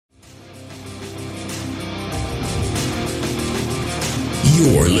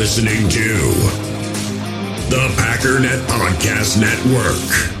You're listening to the Packernet Podcast Network.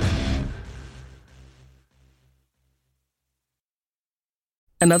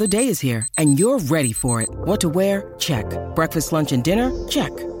 Another day is here, and you're ready for it. What to wear? Check. Breakfast, lunch, and dinner?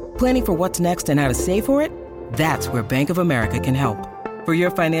 Check. Planning for what's next and how to save for it? That's where Bank of America can help. For your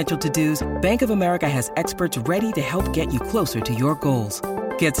financial to-dos, Bank of America has experts ready to help get you closer to your goals.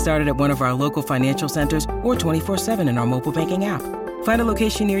 Get started at one of our local financial centers or 24/7 in our mobile banking app. Find a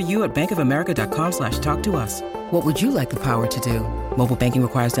location near you at bankofamerica.com/talktous. What would you like the power to do? Mobile banking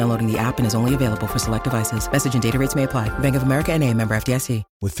requires downloading the app and is only available for select devices. Message and data rates may apply. Bank of America N.A., member FDIC.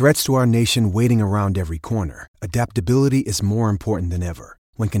 With threats to our nation waiting around every corner, adaptability is more important than ever.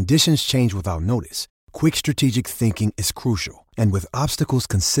 When conditions change without notice, quick strategic thinking is crucial. And with obstacles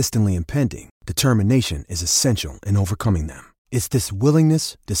consistently impending, determination is essential in overcoming them. It's this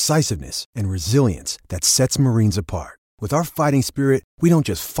willingness, decisiveness, and resilience that sets Marines apart. With our fighting spirit, we don't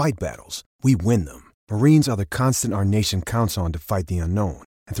just fight battles, we win them. Marines are the constant our nation counts on to fight the unknown.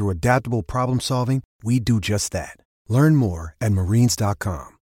 And through adaptable problem solving, we do just that. Learn more at marines.com.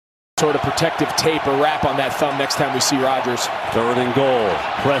 Sort of protective tape or wrap on that thumb next time we see Rodgers. 3rd and goal.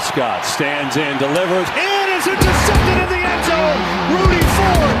 Prescott stands in, delivers. It is intercepted in the end zone. Rudy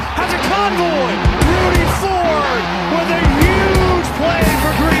Ford has a convoy. Rudy Ford with a huge play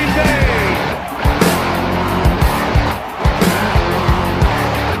for Green Bay.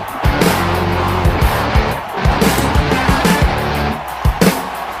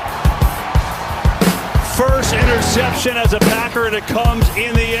 First interception as a Packer, and it comes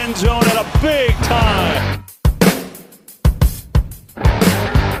in the end zone at a big time.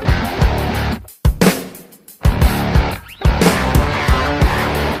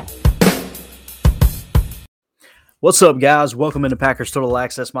 What's up, guys? Welcome into Packers Total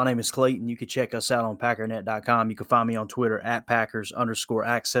Access. My name is Clayton. You can check us out on Packernet.com. You can find me on Twitter at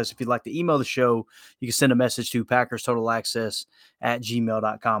Packers_access. If you'd like to email the show, you can send a message to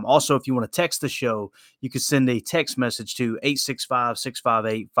PackersTotalAccess@gmail.com. Also, if you want to text the show, you can send a text message to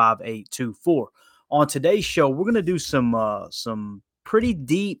 865-658-5824. On today's show, we're going to do some pretty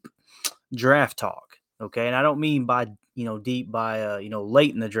deep draft talk, okay? And I don't mean by, deep by,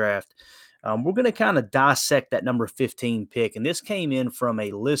 late in the draft. We're going to kind of dissect that number 15 pick. And this came in from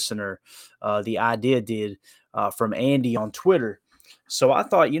a listener. The idea did from Andy on Twitter. So I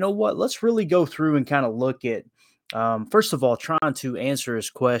thought, you know what, let's really go through and kind of look at, first of all, trying to answer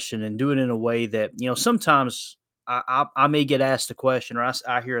his question and do it in a way that, sometimes I may get asked a question or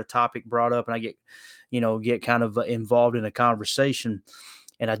I hear a topic brought up and I get kind of involved in a conversation.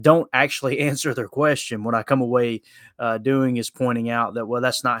 And I don't actually answer their question. What I come away doing is pointing out that, well,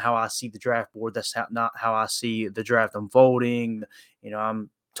 that's not how I see the draft board. That's not how I see the draft unfolding.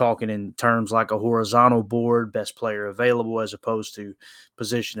 I'm talking in terms like a horizontal board, best player available, as opposed to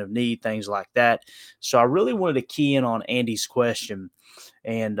position of need, things like that. So I really wanted to key in on Andy's question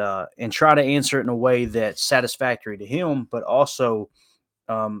and try to answer it in a way that's satisfactory to him, but also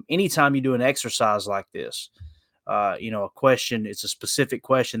anytime you do an exercise like this, a question, it's a specific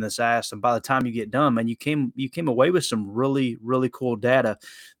question that's asked. And by the time you get done, man, you came away with some really, really cool data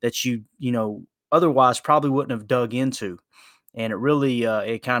that you otherwise probably wouldn't have dug into. And it really,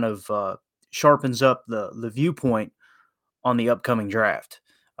 it kind of sharpens up the viewpoint on the upcoming draft.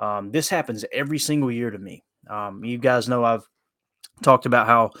 This happens every single year to me. You guys know I've talked about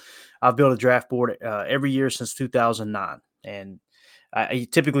how I've built a draft board every year since 2009. And I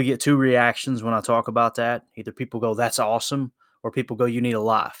typically get two reactions when I talk about that. Either people go, that's awesome, or people go, you need a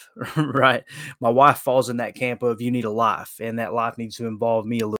life, right? My wife falls in that camp of you need a life, and that life needs to involve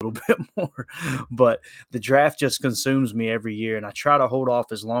me a little bit more. But the draft just consumes me every year, and I try to hold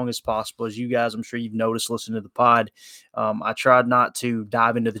off as long as possible. As you guys, I'm sure you've noticed listening to the pod, I tried not to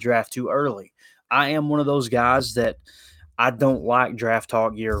dive into the draft too early. I am one of those guys that I don't like draft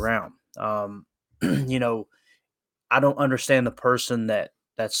talk year round. I don't understand the person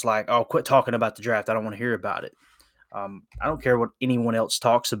that's like, oh, quit talking about the draft. I don't want to hear about it. I don't care what anyone else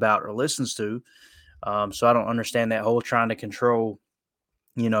talks about or listens to. So I don't understand that whole trying to control,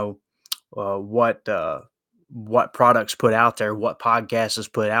 what products put out there, what podcasts is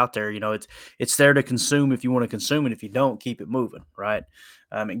put out there. It's there to consume if you want to consume it. If you don't, keep it moving, right?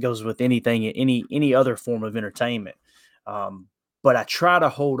 It goes with anything, any other form of entertainment. But I try to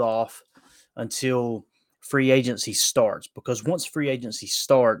hold off until free agency starts, because once free agency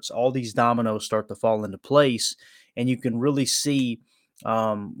starts, all these dominoes start to fall into place, and you can really see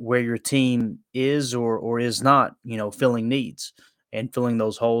where your team is or is not, filling needs and filling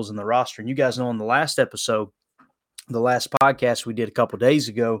those holes in the roster. And you guys know on the last episode, the last podcast we did a couple of days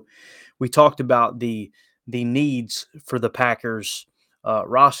ago, we talked about the needs for the Packers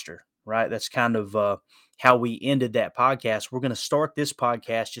roster, right? That's kind of how we ended that podcast. We're going to start this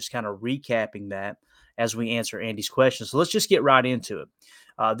podcast just kind of recapping that as we answer Andy's questions. So let's just get right into it.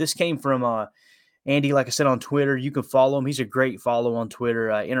 This came from Andy, like I said, on Twitter. You can follow him. He's a great follow on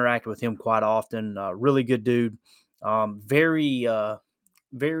Twitter. I interact with him quite often. Really good dude. Very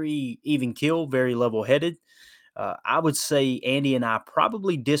even keel, very level-headed. I would say Andy and I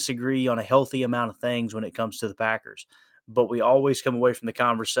probably disagree on a healthy amount of things when it comes to the Packers, but we always come away from the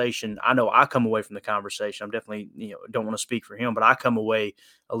conversation. I know I come away from the conversation. I'm definitely, don't want to speak for him, but I come away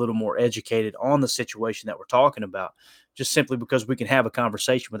a little more educated on the situation that we're talking about, just simply because we can have a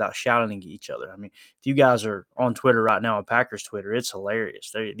conversation without shouting at each other. I mean, if you guys are on Twitter right now, on Packers Twitter, it's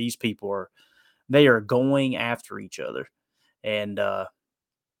hilarious. These people they are going after each other. And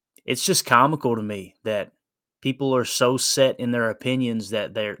it's just comical to me that people are so set in their opinions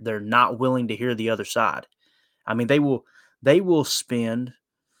that they're not willing to hear the other side. I mean, they will spend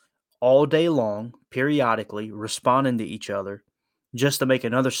all day long, periodically, responding to each other just to make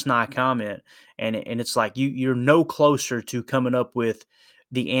another snide comment, and it's like you're no closer to coming up with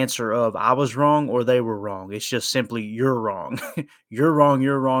the answer of I was wrong or they were wrong. It's just simply you're wrong. You're wrong,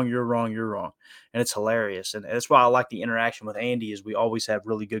 you're wrong, you're wrong, you're wrong. And it's hilarious. And that's why I like the interaction with Andy is we always have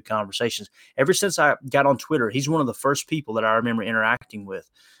really good conversations. Ever since I got on Twitter, he's one of the first people that I remember interacting with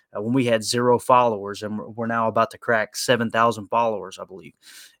when we had 0 followers, and we're now about to crack 7,000 followers, I believe.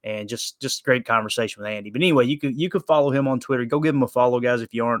 And just great conversation with Andy. But anyway, you could follow him on Twitter. Go give him a follow, guys,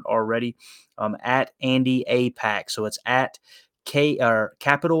 if you aren't already. At Andy APAC. So it's at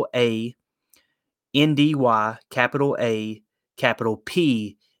capital A, NDY, capital A, capital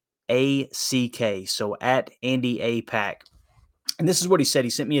P, ACK. So at Andy APAC. And this is what he said. He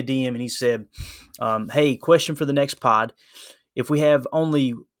sent me a DM and he said, hey, question for the next pod. If we have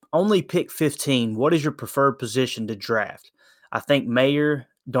only pick 15, what is your preferred position to draft? I think Mayer,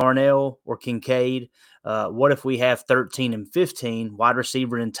 Darnell, or Kincaid. What if we have 13 and 15, wide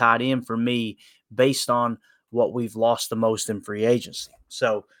receiver and tight end for me, based on what we've lost the most in free agency?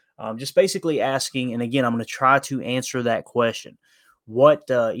 So just basically asking, and again, I'm going to try to answer that question. What,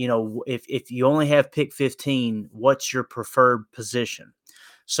 if you only have pick 15, what's your preferred position?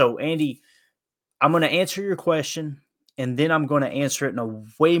 So, Andy, I'm going to answer your question, and then I'm going to answer it in a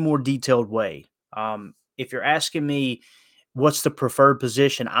way more detailed way. If you're asking me what's the preferred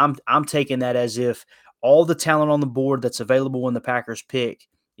position, I'm taking that as if all the talent on the board that's available when the Packers pick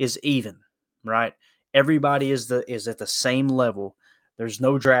is even, right? Everybody is at the same level. There's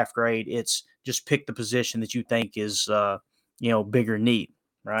no draft grade. It's just pick the position that you think is bigger need,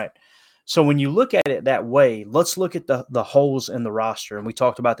 right? So when you look at it that way, let's look at the holes in the roster. And we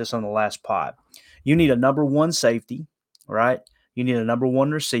talked about this on the last pod. You need a number 1 safety, right? You need a number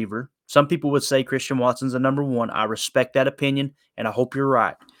 1 receiver. Some people would say Christian Watson's a number 1. I respect that opinion, and I hope you're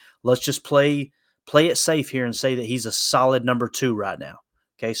right. Let's just play it safe here and say that he's a solid number 2 right now.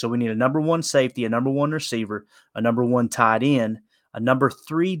 Okay, so we need a number 1 safety, a number 1 receiver, a number 1 tight end, a number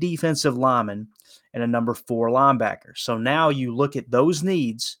 3 defensive lineman, and a number 4 linebacker. So now you look at those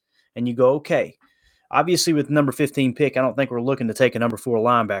needs and you go, okay, obviously with number 15 pick, I don't think we're looking to take a number 4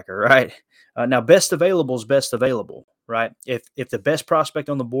 linebacker, right? Now, best available is best available, right? If the best prospect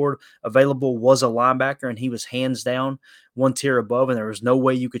on the board available was a linebacker and he was hands down 1 tier above and there was no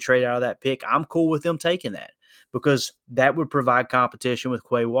way you could trade out of that pick, I'm cool with them taking that, because that would provide competition with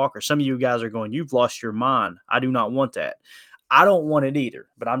Quay Walker. Some of you guys are going, you've lost your mind. I do not want that. I don't want it either,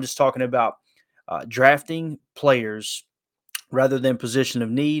 but I'm just talking about drafting players rather than position of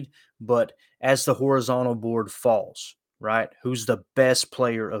need, but as the horizontal board falls, right? Who's the best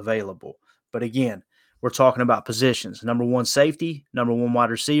player available? But again, we're talking about positions. Number 1 safety, number 1 wide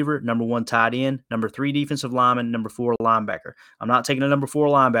receiver, number 1 tight end, number 3 defensive lineman, number 4 linebacker. I'm not taking a number 4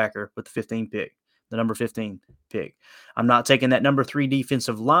 linebacker with the 15 pick, the number 15 pick. I'm not taking that number 3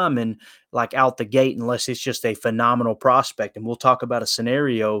 defensive lineman like out the gate unless it's just a phenomenal prospect. And we'll talk about a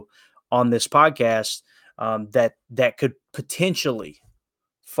scenario on this podcast that could potentially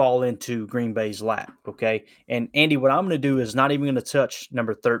fall into Green Bay's lap, okay? And Andy, what I'm going to do is not even going to touch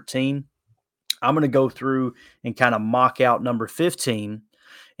number 13. I'm going to go through and kind of mock out number 15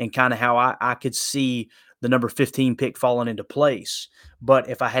 and kind of how I could see the number 15 pick falling into place. But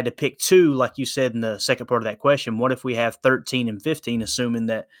if I had to pick 2, like you said in the second part of that question, what if we have 13 and 15, assuming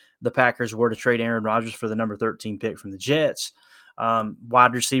that the Packers were to trade Aaron Rodgers for the number 13 pick from the Jets?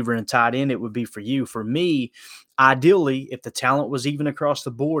 Wide receiver and tight end, it would be for you. For me, ideally, if the talent was even across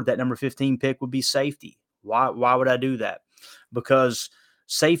the board, that number 15 pick would be safety. Why would I do that? Because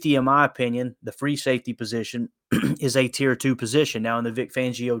safety, in my opinion, the free safety position is a tier 2 position. Now, in the Vic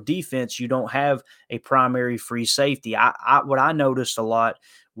Fangio defense, you don't have a primary free safety. What I noticed a lot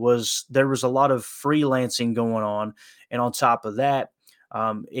was there was a lot of freelancing going on. And on top of that,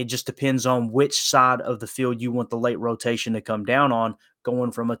 it just depends on which side of the field you want the late rotation to come down on,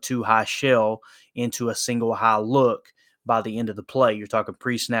 going from a 2-high shell into a single high look by the end of the play. You're talking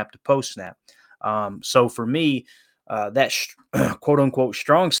pre-snap to post-snap. So for me, that quote-unquote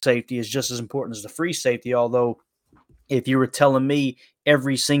strong safety is just as important as the free safety, although if you were telling me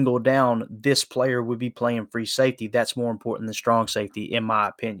every single down this player would be playing free safety, that's more important than strong safety, in my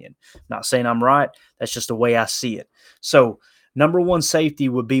opinion. Not saying I'm right. That's just the way I see it. So number 1 safety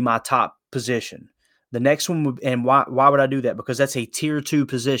would be my top position. The next one would, and why would I do that? Because that's a tier 2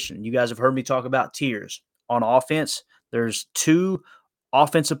 position. You guys have heard me talk about tiers. On offense, there's 2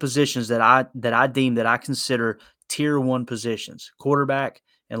 offensive positions that I consider tier 1 positions: quarterback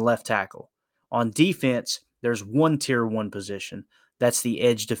and left tackle. On defense, there's 1 tier 1 position. That's the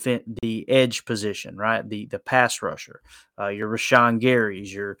edge position, right? The pass rusher, your Rashawn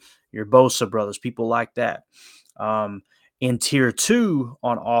Garys, your Bosa brothers, people like that. In tier 2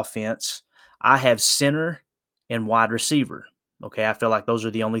 on offense, I have center and wide receiver. Okay, I feel like those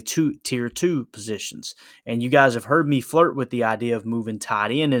are the only 2 tier 2 positions. And you guys have heard me flirt with the idea of moving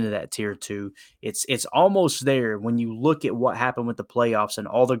tight end into that tier 2. It's almost there when you look at what happened with the playoffs and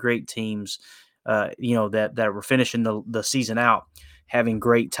all the great teams, that were finishing the season out having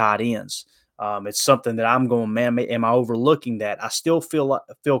great tight ends. It's something that I'm going, man, am I overlooking that? I still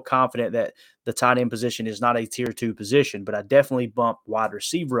feel confident that the tight end position is not a tier 2 position, but I definitely bump wide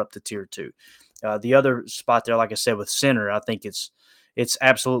receiver up to tier 2. The other spot there, like I said, with center, I think it's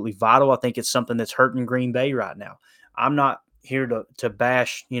absolutely vital. I think it's something that's hurting Green Bay right now. I'm not here to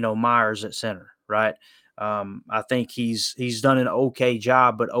bash, Myers at center, right? I think he's done an okay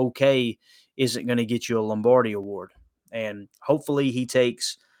job, but okay isn't going to get you a Lombardi award. And hopefully he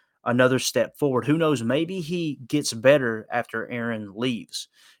takes another step forward. Who knows? Maybe he gets better after Aaron leaves.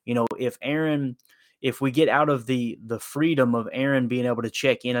 If we get out of the freedom of Aaron being able to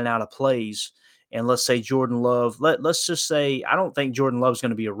check in and out of plays, and let's say Jordan Love, let's just say, I don't think Jordan Love's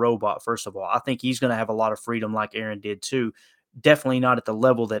going to be a robot, first of all. I think he's going to have a lot of freedom like Aaron did too. Definitely not at the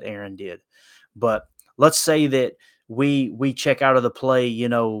level that Aaron did. But let's say that we check out of the play,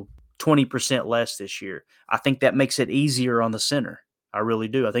 20% less this year. I think that makes it easier on the center. I really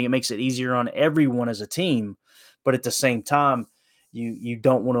do. I think it makes it easier on everyone as a team. But at the same time, you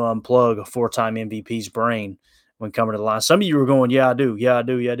don't want to unplug a 4-time MVP's brain when coming to the line. Some of you were going, yeah, I do.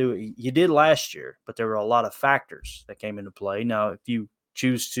 You did last year, but there were a lot of factors that came into play. Now, if you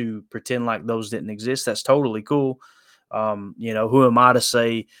choose to pretend like those didn't exist, that's totally cool. Who am I to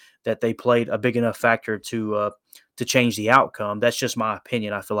say that they played a big enough factor to change the outcome? That's just my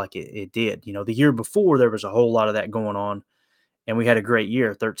opinion. I feel like it did. The year before, there was a whole lot of that going on, and we had a great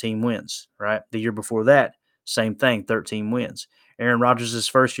year, 13 wins, right? The year before that, same thing, 13 wins. Aaron Rodgers'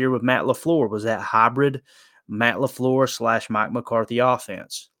 first year with Matt LaFleur was that hybrid Matt LaFleur / Mike McCarthy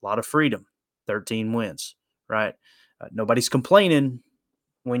offense. A lot of freedom, 13 wins, right? Nobody's complaining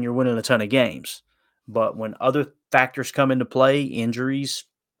when you're winning a ton of games. But when other factors come into play, injuries,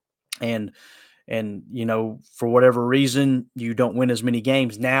 and for whatever reason, you don't win as many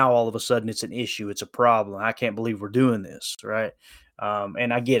games, now all of a sudden it's an issue. It's a problem. I can't believe we're doing this, right?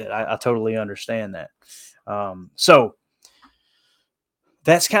 And I get it. I totally understand that. So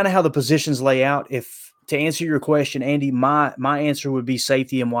that's kind of how the positions lay out. To answer your question, Andy, my answer would be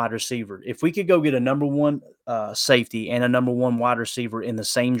safety and wide receiver. If we could go get a number 1 safety and a number 1 wide receiver in the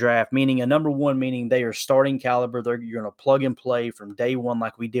same draft, meaning a number 1, meaning they are starting caliber, you're going to plug and play from day one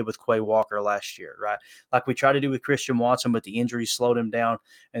like we did with Quay Walker last year, right? Like we tried to do with Christian Watson, but the injury slowed him down,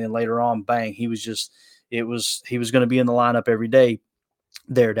 and then later on, bang, he was going to be in the lineup every day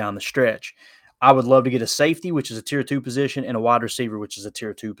there down the stretch. I would love to get a safety, which is a tier 2 position, and a wide receiver, which is a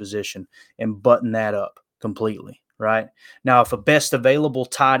tier 2 position, and button that up completely, right? Now, if the best available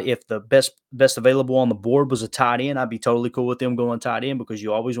on the board was a tight end, I'd be totally cool with them going tight end, because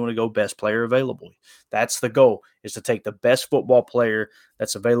you always want to go best player available. That's the goal, is to take the best football player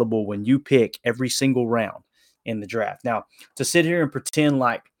that's available when you pick every single round in the draft. Now, to sit here and pretend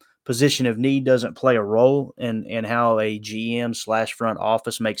like position of need doesn't play a role in how a GM / front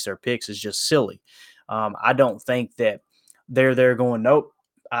office makes their picks is just silly. I don't think that they're going, nope.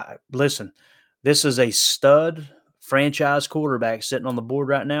 Listen, this is a stud franchise quarterback sitting on the board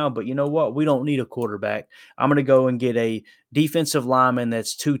right now, but you know what? We don't need a quarterback. I'm going to go and get a defensive lineman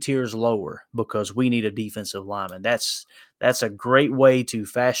that's 2 tiers lower because we need a defensive lineman. That's That's a great way to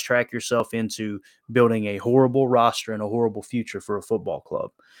fast track yourself into building a horrible roster and a horrible future for a football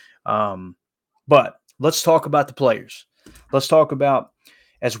club. But let's talk about the players. Let's talk about,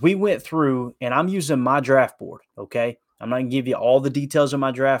 as we went through, and I'm using my draft board, okay? I'm not going to give you all the details of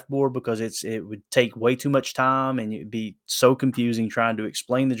my draft board because it would take way too much time and it'd be so confusing trying to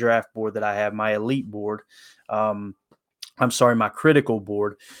explain the draft board that I have, my elite board. My critical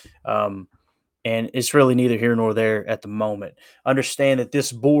board. And it's really neither here nor there at the moment. Understand that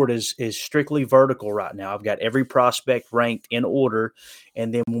this board is strictly vertical right now. I've got every prospect ranked in order.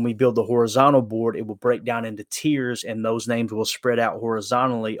 And then when we build the horizontal board, it will break down into tiers, and those names will spread out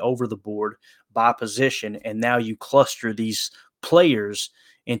horizontally over the board by position. And now you cluster these players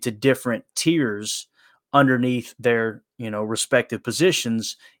into different tiers underneath their, respective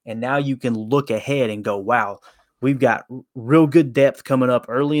positions. And now you can look ahead and go, wow, we've got real good depth coming up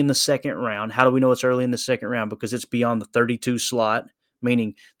early in the second round. How do we know it's early in the second round? Because it's beyond the 32 slot,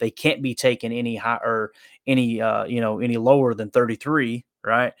 meaning they can't be taken any higher, any lower than 33,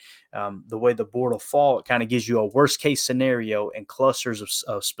 right? The way the board will fall, it kind of gives you a worst case scenario and clusters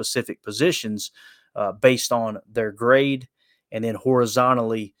of specific positions based on their grade, and then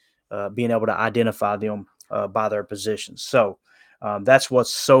horizontally being able to identify them by their positions. So that's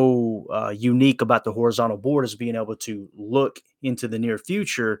what's so unique about the horizontal board, is being able to look into the near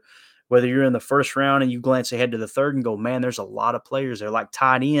future, whether you're in the first round and you glance ahead to the third and go, man, there's a lot of players there. Like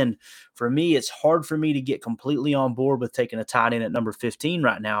tight end, for me, it's hard for me to get completely on board with taking a tight end at number 15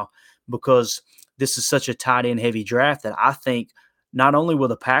 right now, because this is such a tight end heavy draft that I think not only will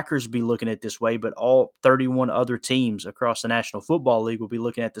the Packers be looking at this way, but all 31 other teams across the National Football League will be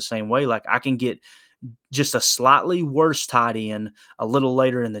looking at the same way. Like I can get just a slightly worse tight end a little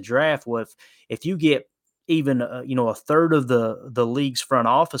later in the draft. If you get even a third of the league's front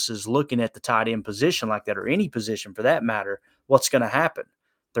offices looking at the tight end position like that, or any position for that matter, what's going to happen?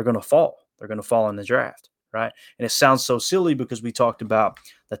 They're going to fall. They're going to fall in the draft, right? And it sounds so silly because we talked about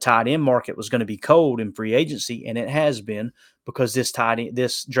the tight end market was going to be cold in free agency, and it has been, because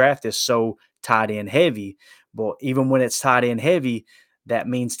this draft is so tight end heavy. But even when it's tight end heavy, that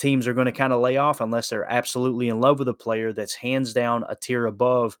means teams are going to kind of lay off unless they're absolutely in love with a player that's hands down a tier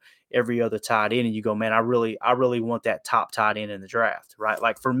above every other tight end. And you go, man, I really want that top tight end in the draft, right?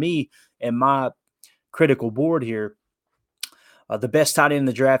 Like for me and my critical board here, the best tight end in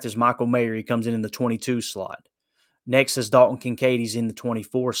the draft is Michael Mayer. He comes in the 22 slot. Next is Dalton Kincaid. He's in the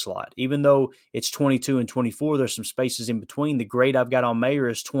 24 slot. Even though it's 22 and 24, there's some spaces in between. The grade I've got on Mayer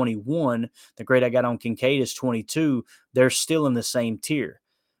is 21. The grade I got on Kincaid is 22. They're still in the same tier,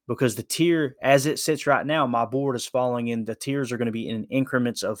 because the tier as it sits right now, my board is falling in. The tiers are going to be in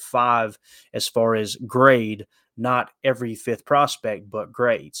increments of 5 as far as grade, not every fifth prospect, but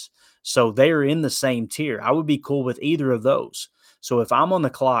grades. So they are in the same tier. I would be cool with either of those. So if I'm on the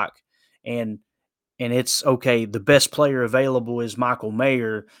clock and it's okay, the best player available is Michael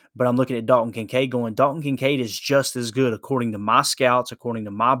Mayer, but I'm looking at Dalton Kincaid going, Dalton Kincaid is just as good according to my scouts, according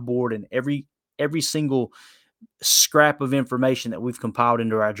to my board, and every single scrap of information that we've compiled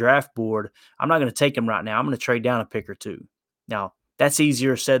into our draft board. I'm not going to take him right now. I'm going to trade down a pick or two. Now, that's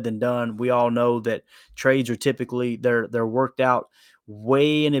easier said than done. We all know that trades are typically, they're worked out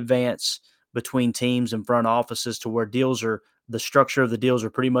way in advance between teams and front offices, to where the structure of the deals are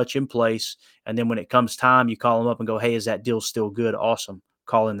pretty much in place. And then when it comes time, you call them up and go, hey, is that deal still good? Awesome.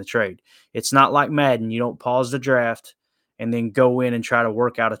 Call in the trade. It's not like Madden. You don't pause the draft and then go in and try to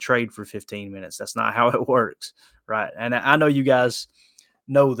work out a trade for 15 minutes. That's not how it works, right? And I know you guys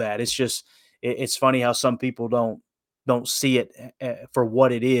know that. It's just, it's funny how some people don't see it for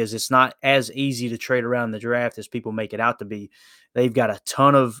what it is. It's not as easy to trade around the draft as people make it out to be. They've got a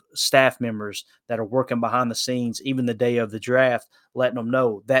ton of staff members that are working behind the scenes, even the day of the draft, letting them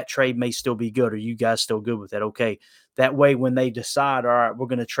know that trade may still be good. Are you guys still good with that? Okay. That way, when they decide, all right, we're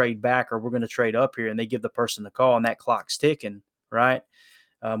going to trade back or we're going to trade up here, and they give the person the call and that clock's ticking, right?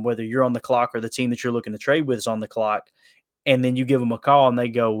 Whether you're on the clock or the team that you're looking to trade with is on the clock, and then you give them a call and they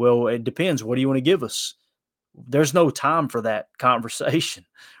go, well, it depends. What do you want to give us? There's no time for that conversation,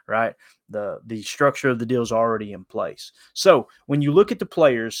 right? The structure of the deal is already in place. So when you look at the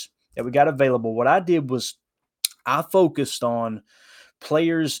players that we got available, what I did was I focused on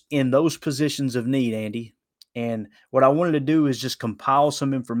players in those positions of need, Andy. And what I wanted to do is just compile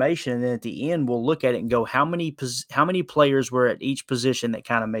some information, and then at the end we'll look at it and go, how many players were at each position that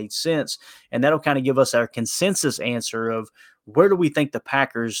kind of made sense, and that'll kind of give us our consensus answer of where do we think the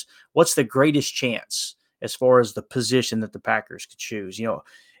Packers, what's the greatest chance as far as the position that the Packers could choose. And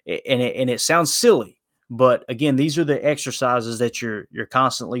it sounds silly, but again, these are the exercises that you're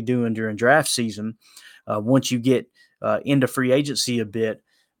constantly doing during draft season. Once you get into free agency a bit,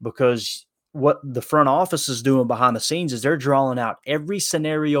 because what the front office is doing behind the scenes is they're drawing out every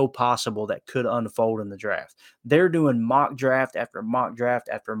scenario possible that could unfold in the draft. They're doing mock draft after mock draft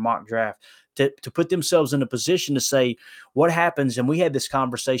after mock draft to put themselves in a position to say what happens. And we had this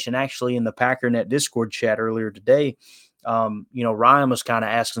conversation actually in the Packernet Discord chat earlier today. Ryan was kind of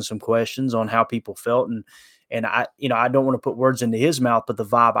asking some questions on how people felt, and I don't want to put words into his mouth, but the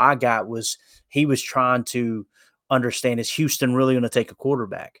vibe I got was he was trying to understand, is Houston really going to take a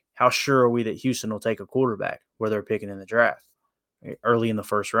quarterback? How sure are we that Houston will take a quarterback where they're picking in the draft early in the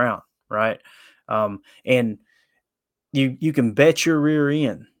first round, right? And you can bet your rear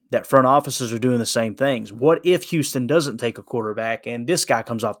end that front offices are doing the same things. What if Houston doesn't take a quarterback and this guy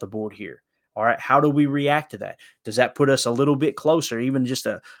comes off the board here? All right, how do we react to that? Does that put us a little bit closer, even just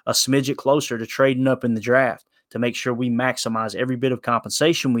a smidget closer to trading up in the draft to make sure we maximize every bit of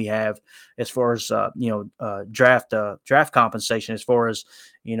compensation we have as far as draft compensation, as far as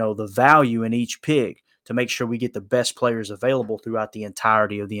the value in each pick, to make sure we get the best players available throughout the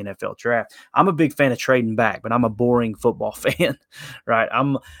entirety of the NFL draft. I'm a big fan of trading back, but I'm a boring football fan, right?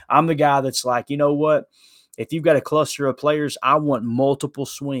 I'm the guy that's like, you know what? If you've got a cluster of players, I want multiple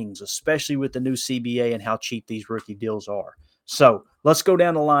swings, especially with the new CBA and how cheap these rookie deals are. So let's go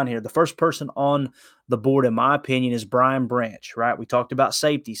down the line here. The first person on the board, in my opinion, is Brian Branch, right? We talked about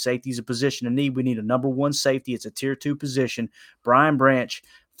safety. Safety is a position of need. We need a number one safety. It's a tier 2 position. Brian Branch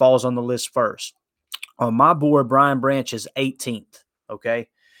falls on the list first. On my board, Brian Branch is 18th, okay?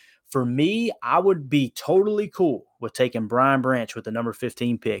 For me, I would be totally cool with taking Brian Branch with the number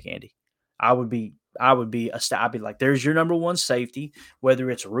 15 pick, Andy. I'd be like, there's your number one safety,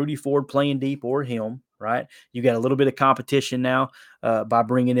 whether it's Rudy Ford playing deep or him, right? You got a little bit of competition now by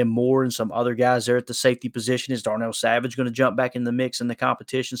bringing in Moore and some other guys there at the safety position. Is Darnell Savage going to jump back in the mix in the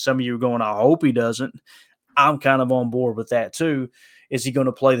competition? Some of you are going, I hope he doesn't. I'm kind of on board with that too. Is he going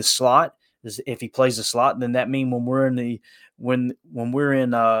to play the slot? If he plays the slot, then that means when we're in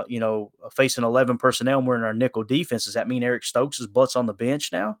facing 11 personnel and we're in our nickel defense, does that mean Eric Stokes' butt's on the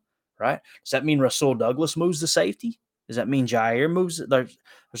bench now? Right? Does that mean Rasul Douglas moves to safety? Does that mean Jair moves? There's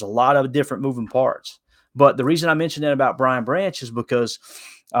a lot of different moving parts. But the reason I mentioned that about Brian Branch is because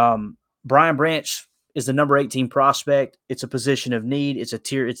Brian Branch is the number 18 prospect. It's a position of need. It's a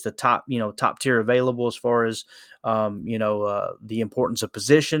tier. It's the top tier available as far as the importance of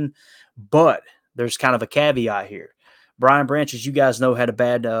position. But there's kind of a caveat here. Brian Branch, as you guys know, had a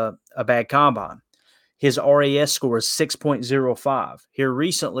bad combine. His RAS score is 6.05. Here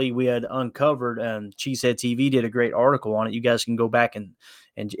recently, we had uncovered, and Cheesehead TV did a great article on it. You guys can go back and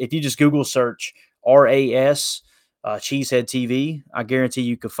if you just Google search RAS Cheesehead TV, I guarantee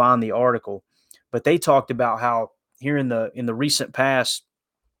you could find the article. But they talked about how here in the recent past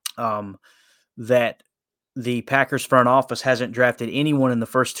that the Packers front office hasn't drafted anyone in the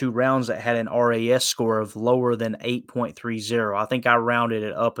first 2 rounds that had an RAS score of lower than 8.30. I think I rounded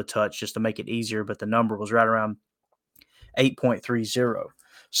it up a touch just to make it easier, but the number was right around 8.30.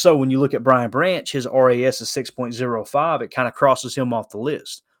 So when you look at Brian Branch, his RAS is 6.05. It kind of crosses him off the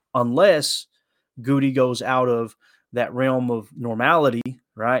list, unless Goody goes out of that realm of normality,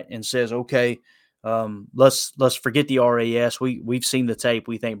 right, and says, okay, let's forget the RAS. We've seen the tape.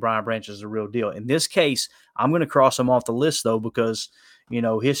 We think Brian Branch is the real deal. In this case, I'm going to cross him off the list though, because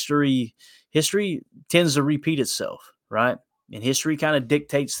history tends to repeat itself, right? And history kind of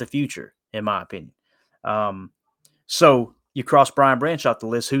dictates the future, in my opinion. So you cross Brian Branch off the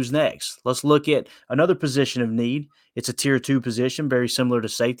list. Who's next? Let's look at another position of need. It's a tier 2 position, very similar to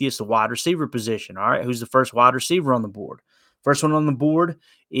safety. It's the wide receiver position. All right, who's the first wide receiver on the board? First one on the board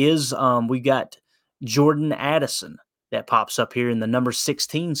is we got Jordan Addison that pops up here in the number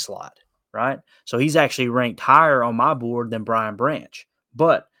 16 slot, right? So he's actually ranked higher on my board than Brian Branch.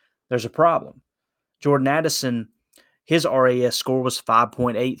 But there's a problem. Jordan Addison, his RAS score was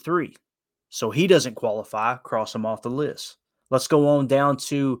 5.83. So he doesn't qualify. Cross him off the list. Let's go on down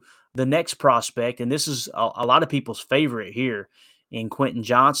to the next prospect, and this is a lot of people's favorite here in Quentin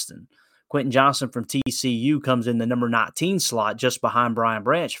Johnston. Quentin Johnston from TCU comes in the number 19 slot, just behind Brian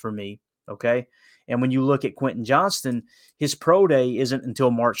Branch for me, okay? And when you look at Quentin Johnston, his pro day isn't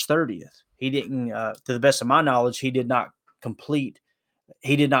until March 30th. He didn't, to the best of my knowledge, he did not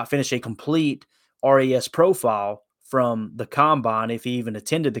finish a complete RAS profile from the combine. If he even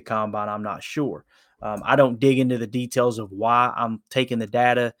attended the combine, I'm not sure. I don't dig into the details of why I'm taking the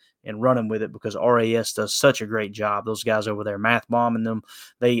data and running with it, because RAS does such a great job. Those guys over there, Math Bomb and them,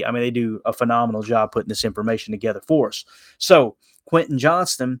 they do a phenomenal job putting this information together for us. So Quentin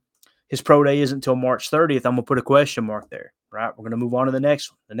Johnston, his pro day isn't until March 30th. I'm going to put a question mark there, right? We're going to move on to the next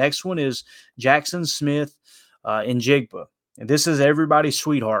one. The next one is Jackson Smith Njigba. And this is everybody's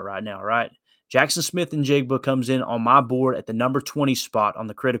sweetheart right now, right? Jackson Smith-Njigba comes in on my board at the number 20 spot on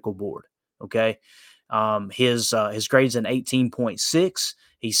the critical board, okay? His grade's an 18.6.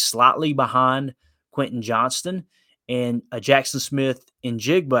 He's slightly behind Quentin Johnston. And Jackson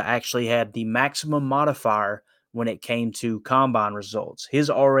Smith-Njigba actually had the maximum modifier when it came to combine results. His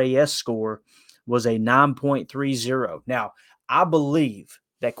RAS score was a 9.30. Now, I believe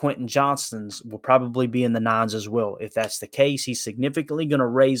that Quentin Johnston's will probably be in the 9s as well. If that's the case, he's significantly going to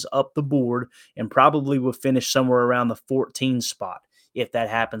raise up the board and probably will finish somewhere around the 14 spot if that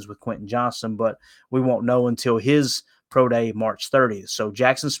happens with Quentin Johnston, but we won't know until his pro day March 30th. So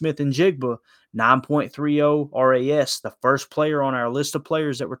Jackson Smith-Njigba, 9.30 RAS, the first player on our list of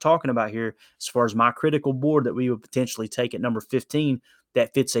players that we're talking about here as far as my critical board that we would potentially take at number 15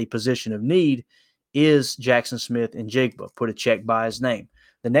 that fits a position of need is Jackson Smith-Njigba. Put a check by his name.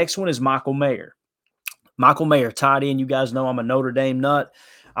 The next one is Michael Mayer. Michael Mayer, tight end. You guys know I'm a Notre Dame nut.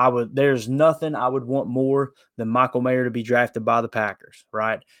 There's nothing I would want more than Michael Mayer to be drafted by the Packers,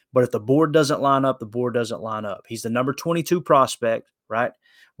 right? But if the board doesn't line up, the board doesn't line up. He's the number 22 prospect, right?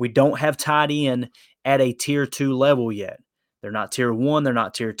 We don't have tight end at a tier 2 level yet. They're not tier 1. They're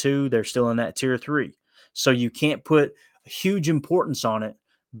not tier 2. They're still in that tier 3. So you can't put huge importance on it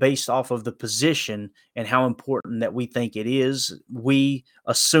based off of the position and how important that we think it is. We,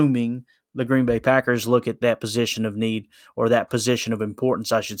 assuming the Green Bay Packers, look at that position of need or that position of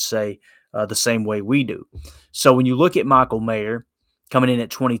importance, I should say, the same way we do. So when you look at Michael Mayer coming in at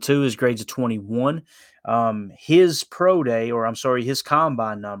 22, his grade's a 21. His pro day, or I'm sorry, his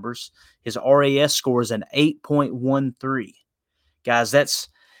combine numbers, his RAS score is an 8.13. Guys,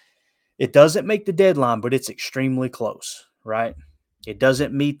 it doesn't make the deadline, but it's extremely close, right? It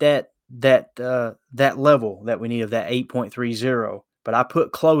doesn't meet that level that we need of that 8.30, but I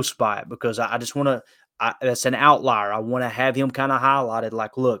put close by it because I just want to. That's an outlier. I want to have him kind of highlighted,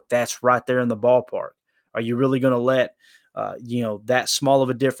 like, look, that's right there in the ballpark. Are you really going to let that small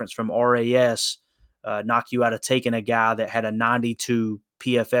of a difference from RAS knock you out of taking a guy that had a 92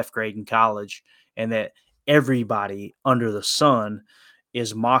 PFF grade in college and that everybody under the sun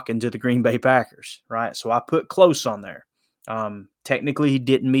is mocking to the Green Bay Packers, right? So I put close on there. Technically, he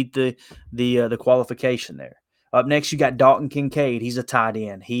didn't meet the qualification there. Up next, you got Dalton Kincaid. He's a tight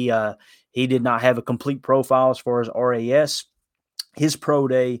end. He did not have a complete profile as far as RAS. His pro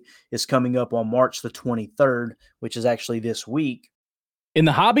day is coming up on March the 23rd, which is actually this week. In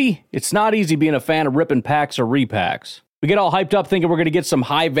the hobby, it's not easy being a fan of ripping packs or repacks. We get all hyped up thinking we're going to get some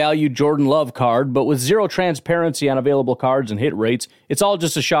high-value Jordan Love card, but with zero transparency on available cards and hit rates, it's all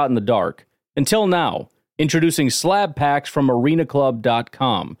just a shot in the dark. Until now. Introducing Slab Packs from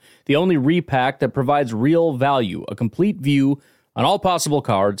ArenaClub.com, the only repack that provides real value, a complete view on all possible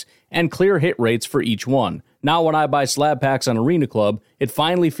cards, and clear hit rates for each one. Now when I buy Slab Packs on Arena Club, it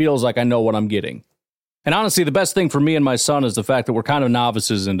finally feels like I know what I'm getting. And honestly, the best thing for me and my son is the fact that we're kind of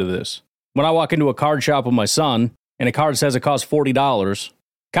novices into this. When I walk into a card shop with my son, and a card says it costs $40,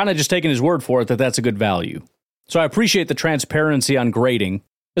 kind of just taking his word for it that that's a good value. So I appreciate the transparency on grading,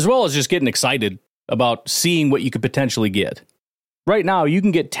 as well as just getting excited about seeing what you could potentially get. Right now, you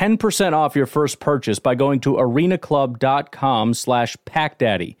can get 10% off your first purchase by going to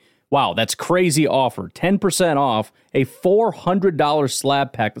arenaclub.com/packdaddy. Wow, that's crazy offer. 10% off a $400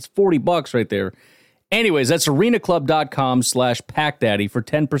 slab pack. That's $40 right there. Anyways, that's arenaclub.com/packdaddy for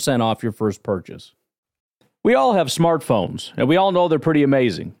 10% off your first purchase. We all have smartphones, and we all know they're pretty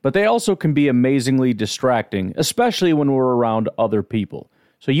amazing, but they also can be amazingly distracting, especially when we're around other people.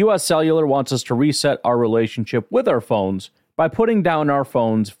 So US Cellular wants us to reset our relationship with our phones by putting down our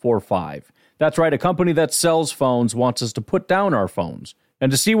phones for $5. That's right, a company that sells phones wants us to put down our phones.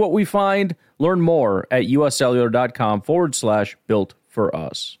 And to see what we find, learn more at uscellular.com/built for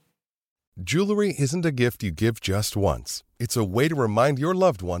us. Jewelry isn't a gift you give just once. It's a way to remind your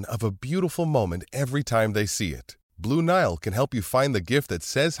loved one of a beautiful moment every time they see it. Blue Nile can help you find the gift that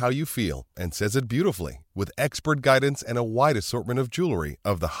says how you feel and says it beautifully, with expert guidance and a wide assortment of jewelry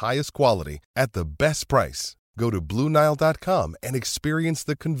of the highest quality at the best price. Go to BlueNile.com and experience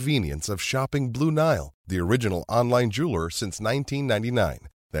the convenience of shopping Blue Nile, the original online jeweler since 1999.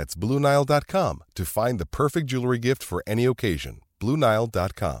 That's BlueNile.com to find the perfect jewelry gift for any occasion.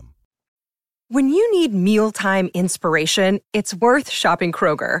 BlueNile.com. When you need mealtime inspiration, it's worth shopping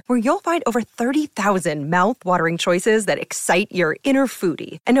Kroger, where you'll find over 30,000 mouth-watering choices that excite your inner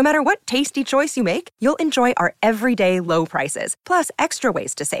foodie. And no matter what tasty choice you make, you'll enjoy our everyday low prices, plus extra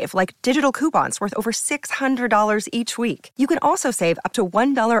ways to save, like digital coupons worth over $600 each week. You can also save up to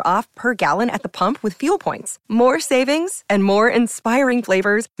 $1 off per gallon at the pump with fuel points. More savings and more inspiring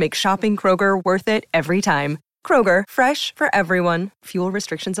flavors make shopping Kroger worth it every time. Kroger, fresh for everyone. Fuel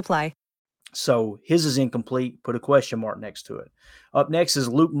restrictions apply. So his is incomplete. Put a question mark next to it. Up next is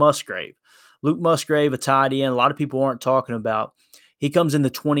Luke Musgrave. Luke Musgrave, a tight end, a lot of people aren't talking about. He comes in the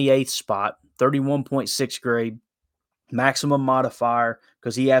 28th spot, 31.6 grade, maximum modifier,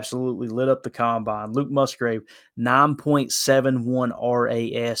 because he absolutely lit up the combine. Luke Musgrave, 9.71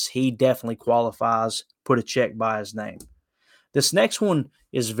 RAS. He definitely qualifies. Put a check by his name. This next one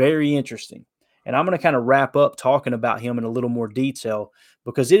is very interesting, and I'm going to kind of wrap up talking about him in a little more detail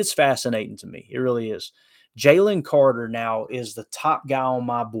because it is fascinating to me. It really is. Jalen Carter now is the top guy on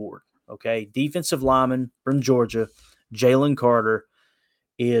my board. Okay, defensive lineman from Georgia, Jalen Carter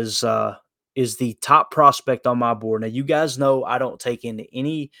is the top prospect on my board. Now, you guys know I don't take into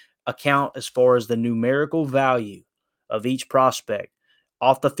any account as far as the numerical value of each prospect.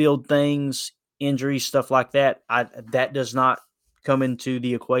 Off the field things, injuries, stuff like that, that does not come into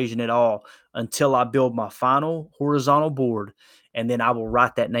the equation at all until I build my final horizontal board, and then I will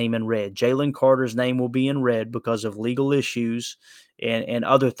write that name in red. Jalen Carter's name will be in red because of legal issues and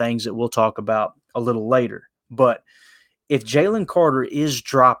other things that we'll talk about a little later. But if Jalen Carter is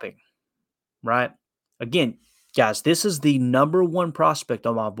dropping, right, again, guys, this is the number one prospect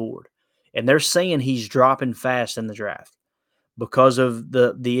on my board, and they're saying he's dropping fast in the draft because of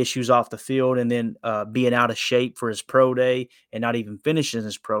the issues off the field and then being out of shape for his pro day and not even finishing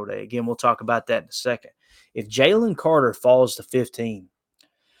his pro day. Again, we'll talk about that in a second. If Jalen Carter falls to 15,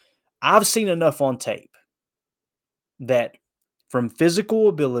 I've seen enough on tape that from physical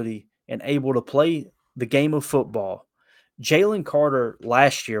ability and able to play the game of football, Jalen Carter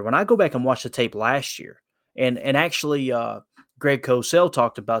last year, when I go back and watch the tape last year, and actually Greg Cosell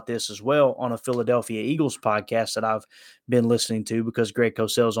talked about this as well on a Philadelphia Eagles podcast that I've been listening to because Greg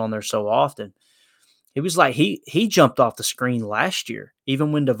Cosell's on there so often. It was like he jumped off the screen last year,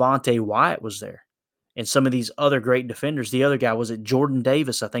 even when Devontae Wyatt was there. And some of these other great defenders, the other guy, was it Jordan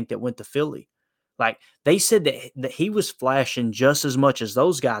Davis, I think, that went to Philly. Like, they said that he was flashing just as much as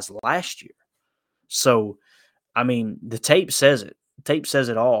those guys last year. So, I mean, the tape says it. The tape says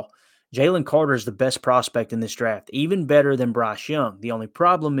it all. Jalen Carter is the best prospect in this draft, even better than Bryce Young. The only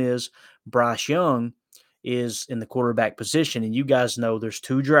problem is Bryce Young is in the quarterback position, and you guys know there's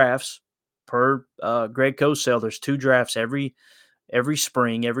 2 drafts per Greg Cosell. There's 2 drafts every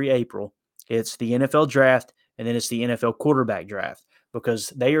spring, every April. It's the NFL draft, and then it's the NFL quarterback draft because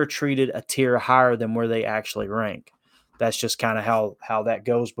they are treated a tier higher than where they actually rank. That's just kind of how that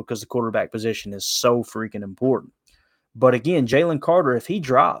goes because the quarterback position is so freaking important. But again, Jalen Carter, if he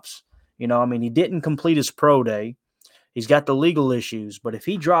drops, he didn't complete his pro day. He's got the legal issues. But if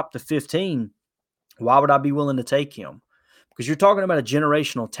he dropped to 15, why would I be willing to take him? Because you're talking about a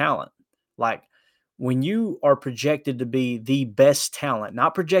generational talent. Like, when you are projected to be the best talent,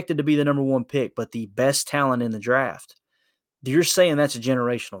 not projected to be the number 1 pick, but the best talent in the draft, you're saying that's a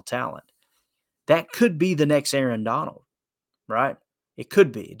generational talent. That could be the next Aaron Donald, right? It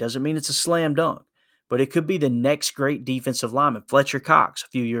could be. It doesn't mean it's a slam dunk, but it could be the next great defensive lineman. Fletcher Cox a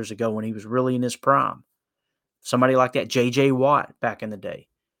few years ago when he was really in his prime. Somebody like that, J.J. Watt back in the day.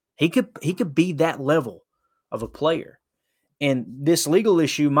 He could be that level of a player. And this legal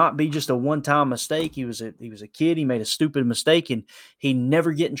issue might be just a one-time mistake. He was a kid. He made a stupid mistake, and he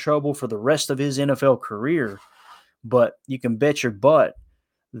never get in trouble for the rest of his NFL career. But you can bet your butt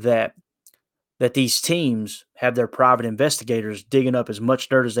that these teams have their private investigators digging up as much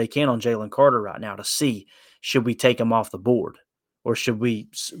dirt as they can on Jalen Carter right now to see, should we take him off the board or should we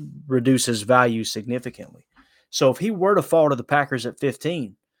reduce his value significantly? So if he were to fall to the Packers at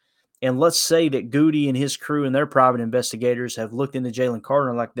 15, and let's say that Goody and his crew and their private investigators have looked into Jalen Carter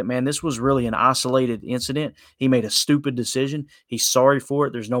and like that, man, this was really an isolated incident. He made a stupid decision. He's sorry for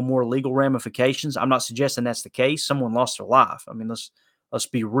it. There's no more legal ramifications. I'm not suggesting that's the case. Someone lost their life. I mean, let's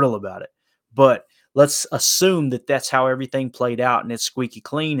be real about it. But let's assume that that's how everything played out and it's squeaky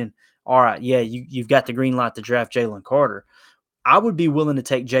clean. And all right, yeah, you've got the green light to draft Jalen Carter. I would be willing to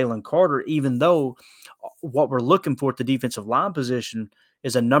take Jalen Carter, even though what we're looking for at the defensive line position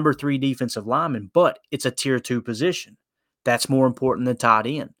is a number 3 defensive lineman, but it's a tier 2 position. That's more important than tight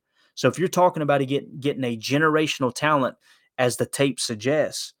end. So if you're talking about getting a generational talent, as the tape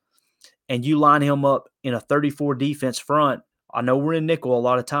suggests, and you line him up in a 34 defense front, I know we're in nickel a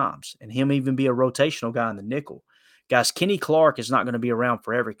lot of times, and him even be a rotational guy in the nickel. Guys, Kenny Clark is not going to be around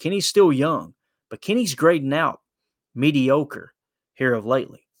forever. Kenny's still young, but Kenny's grading out mediocre here of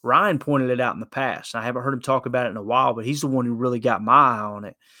lately. Ryan pointed it out in the past. I haven't heard him talk about it in a while, but he's the one who really got my eye on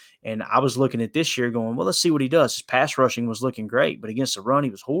it. And I was looking at this year going, well, let's see what he does. His pass rushing was looking great, but against the run, he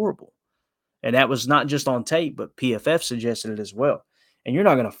was horrible. And that was not just on tape, but PFF suggested it as well. And you're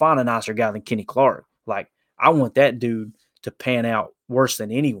not going to find a nicer guy than Kenny Clark. Like, I want that dude to pan out worse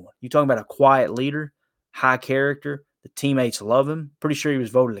than anyone. You talking about a quiet leader, high character, the teammates love him. Pretty sure he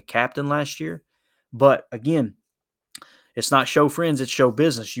was voted a captain last year. But again, it's not show friends, it's show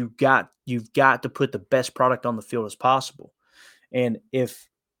business. You've got to put the best product on the field as possible. And if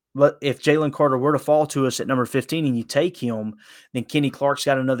Jalen Carter were to fall to us at number 15 and you take him, then Kenny Clark's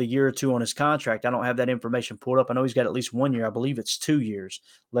got another year or two on his contract. I don't have that information pulled up. I know he's got at least 1 year. I believe it's 2 years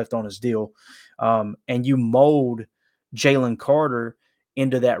left on his deal. And you mold Jalen Carter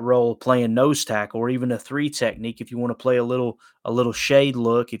into that role playing nose tackle or even a 3 technique if you want to play a little shade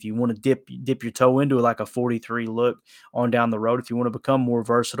look, if you want to dip your toe into like a 43 look on down the road, if you want to become more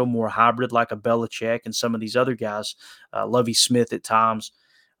versatile, more hybrid like a Belichick and some of these other guys, Lovie Smith at times.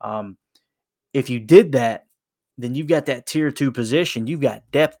 If you did that, then you've got that tier 2 position. You've got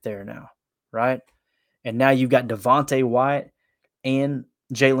depth there now, right? And now you've got Devontae Wyatt and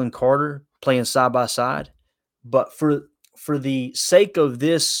Jalen Carter playing side by side. But for the sake of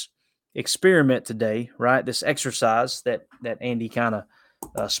this experiment today, right, this exercise that Andy kind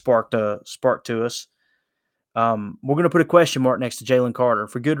of sparked to us, we're going to put a question mark next to Jalen Carter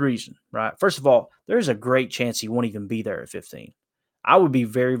for good reason, right? First of all, there's a great chance he won't even be there at 15. I would be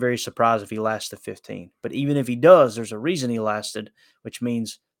very, very surprised if he lasts to 15. But even if he does, there's a reason he lasted, which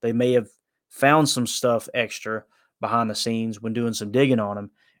means they may have found some stuff extra behind the scenes when doing some digging on him,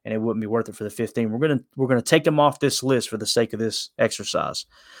 and it wouldn't be worth it for the 15. We're gonna take him off this list for the sake of this exercise.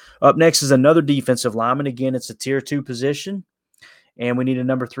 Up next is another defensive lineman. Again, it's a tier 2 position, and we need a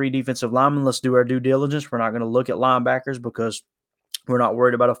number 3 defensive lineman. Let's do our due diligence. We're not going to look at linebackers because we're not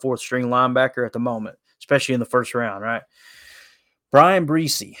worried about a 4th-string linebacker at the moment, especially in the first round, right? Bryan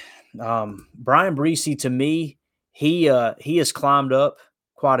Bresee. Bryan Bresee, to me, he has climbed up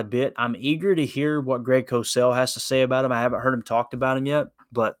quite a bit. I'm eager to hear what Greg Cosell has to say about him. I haven't heard him talked about him yet,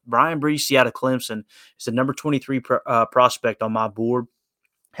 but Bryan Bresee out of Clemson is the number 23 prospect on my board.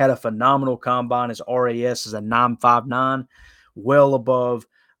 Had a phenomenal combine. His RAS is a 9.59, well above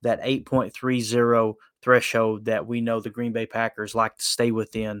that 8.30 threshold that we know the Green Bay Packers like to stay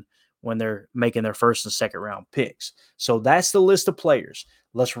within when they're making their 1st and 2nd round picks. So that's the list of players.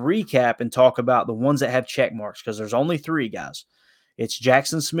 Let's recap and talk about the ones that have check marks because there's only 3 guys. It's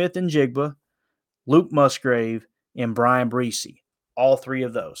Jackson Smith-Njigba, Luke Musgrave, and Bryan Bresee. All 3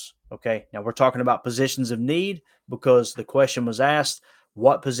 of those. Okay. Now we're talking about positions of need because the question was asked,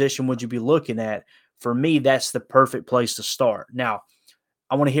 what position would you be looking at? For me, that's the perfect place to start. Now,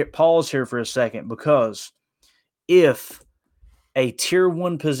 I want to hit pause here for a second because if a tier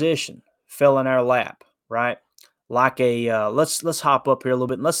 1 position fell in our lap, right? Like let's hop up here a little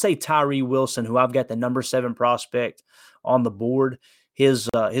bit. Let's say Tyree Wilson, who I've got the number 7 prospect on the board. His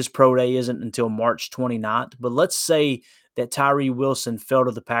pro day isn't until March 29th. But let's say that Tyree Wilson fell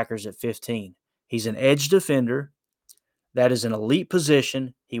to the Packers at 15. He's an edge defender. That is an elite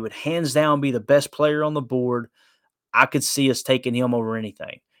position. He would hands down be the best player on the board. I could see us taking him over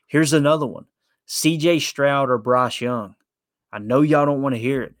anything. Here's another one. C.J. Stroud or Bryce Young. I know y'all don't want to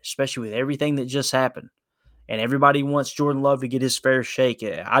hear it, especially with everything that just happened. And everybody wants Jordan Love to get his fair shake.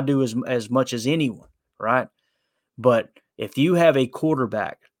 I do as much as anyone, right? But if you have a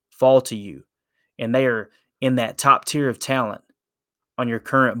quarterback fall to you and they are in that top tier of talent on your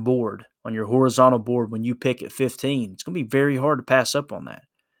current board, on your horizontal board when you pick at 15, it's going to be very hard to pass up on that.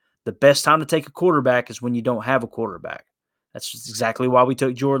 The best time to take a quarterback is when you don't have a quarterback. That's exactly why we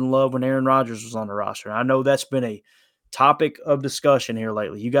took Jordan Love when Aaron Rodgers was on the roster. And I know that's been a topic of discussion here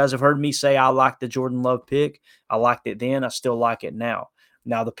lately. You guys have heard me say I like the Jordan Love pick. I liked it then. I still like it now.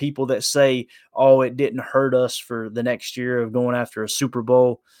 Now, the people that say, oh, it didn't hurt us for the next year of going after a Super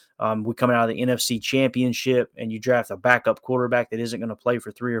Bowl, we coming out of the NFC Championship, and you draft a backup quarterback that isn't going to play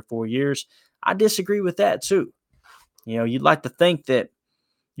for 3 or 4 years, I disagree with that too. You know, you'd like to think that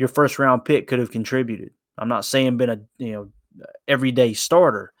your first-round pick could have contributed. I'm not saying been a everyday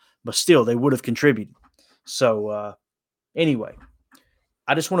starter, but still they would have contributed. So, anyway,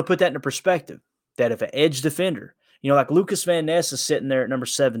 I just want to put that into perspective, that if an edge defender, like Lucas Van Ness is sitting there at number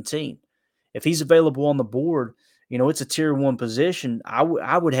 17, if he's available on the board, it's a tier 1 position, I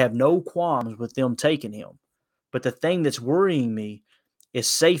would have no qualms with them taking him. But the thing that's worrying me is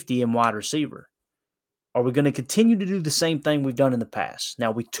safety and wide receiver. Are we going to continue to do the same thing we've done in the past?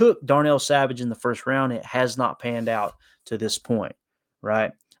 Now, we took Darnell Savage in the first round. It has not panned out to this point,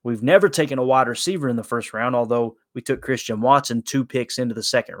 right? We've never taken a wide receiver in the first round, although we took Christian Watson 2 picks into the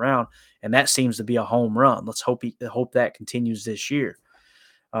second round, and that seems to be a home run. Let's hope that continues this year.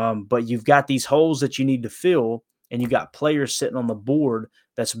 But you've got these holes that you need to fill, and you've got players sitting on the board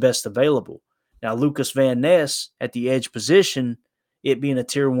that's best available. Now, Lucas Van Ness at the edge position it being a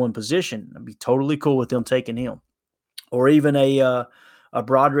tier 1 position, I'd be totally cool with them taking him. Or even a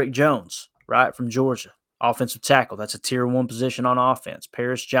Broderick Jones, right, from Georgia, offensive tackle. That's a tier 1 position on offense.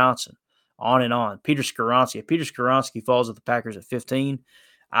 Paris Johnson, on and on. Peter Skoronski. If Peter Skoronski falls with the Packers at 15,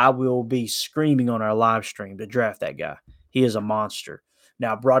 I will be screaming on our live stream to draft that guy. He is a monster.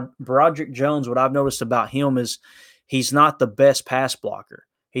 Now, Broderick Jones, what I've noticed about him is he's not the best pass blocker.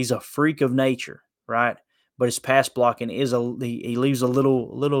 He's a freak of nature, right? But his pass blocking is he leaves a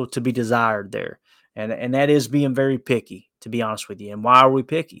little to be desired there. And that is being very picky, to be honest with you. And why are we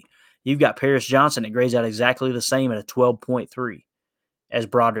picky? You've got Paris Johnson that grades out exactly the same at a 12.3 as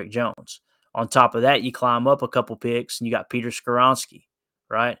Broderick Jones. On top of that, you climb up a couple picks and you got Peter Skoronski,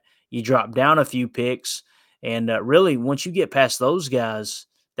 right? You drop down a few picks, and really, once you get past those guys,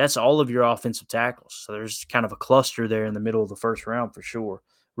 that's all of your offensive tackles. So there's kind of a cluster there in the middle of the first round for sure.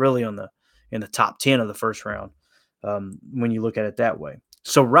 Really in the top 10 of the first round when you look at it that way.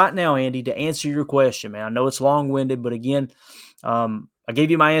 So right now, Andy, to answer your question, man, I know it's long-winded, but again, I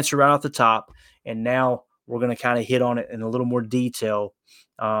gave you my answer right off the top, and now we're going to kind of hit on it in a little more detail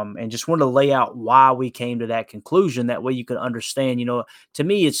and just wanted to lay out why we came to that conclusion. That way you can understand, to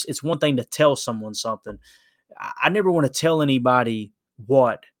me, it's one thing to tell someone something. I never want to tell anybody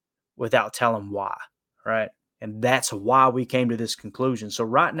what without telling why, right? And that's why we came to this conclusion. So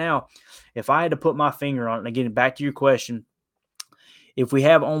right now, if I had to put my finger on it, and again, back to your question, if we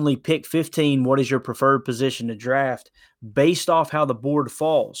have only pick 15, what is your preferred position to draft based off how the board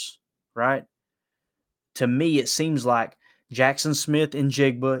falls, right? To me, it seems like Jackson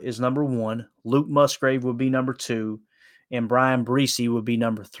Smith-Njigba is number 1, Luke Musgrave would be number 2, and Bryan Bresee would be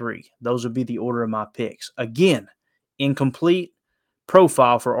number 3. Those would be the order of my picks. Again, incomplete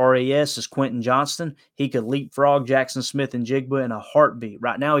profile for RAS is Quentin Johnston. He could leapfrog Jackson Smith-Njigba in a heartbeat.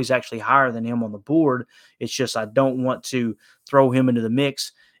 Right now, he's actually higher than him on the board. It's just I don't want to throw him into the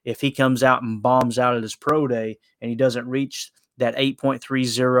mix. If he comes out and bombs out at his pro day and he doesn't reach that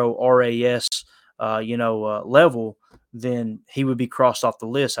 8.30 RAS level, then he would be crossed off the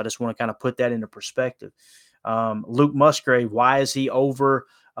list. I just want to kind of put that into perspective. Luke Musgrave, why is he over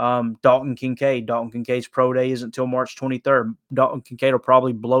Dalton Kincaid? Dalton Kincaid's pro day isn't until March 23rd. Dalton Kincaid will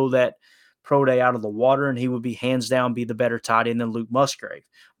probably blow that pro day out of the water, and he would be hands down be the better tight end than Luke Musgrave.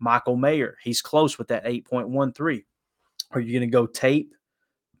 Michael Mayer, he's close with that 8.13. Are you going to go tape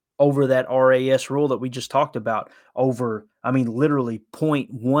over that RAS rule that we just talked about? Literally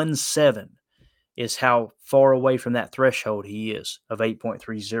 0.17 is how far away from that threshold he is of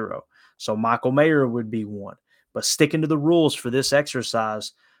 8.30. So Michael Mayer would be one. But sticking to the rules for this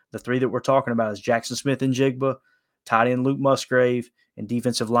exercise, the 3 that we're talking about is Jackson Smith-Njigba, tight end Luke Musgrave, and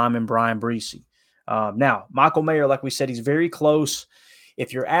defensive lineman Bryan Bresee. Now, Michael Mayer, like we said, he's very close.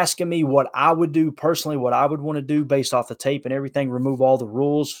 If you're asking me what I would do personally, what I would want to do based off the tape and everything, remove all the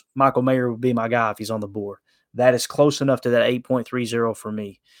rules, Michael Mayer would be my guy if he's on the board. That is close enough to that 8.30 for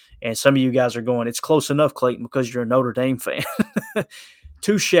me. And some of you guys are going, it's close enough, Clayton, because you're a Notre Dame fan.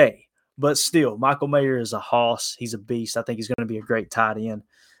 Touche. But still, Michael Mayer is a hoss. He's a beast. I think he's going to be a great tight end.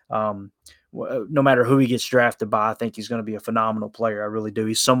 No matter who he gets drafted by, I think he's going to be a phenomenal player. I really do.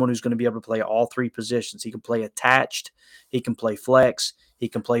 He's someone who's going to be able to play all 3 positions. He can play attached. He can play flex. He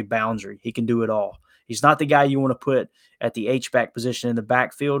can play boundary. He can do it all. He's not the guy you want to put at the H-back position in the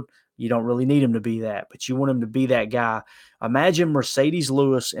backfield. You don't really need him to be that, but you want him to be that guy. Imagine Mercedes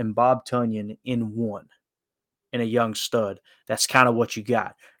Lewis and Bob Tonyan in one, in a young stud. That's kind of what you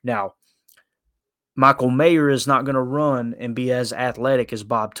got. Now, Michael Mayer is not going to run and be as athletic as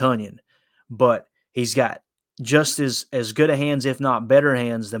Bob Tonyan, but he's got just as good a hands, if not better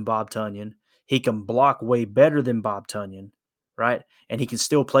hands than Bob Tonyan. He can block way better than Bob Tonyan, right? And he can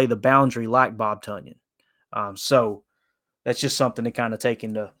still play the boundary like Bob Tonyan. So that's just something to kind of take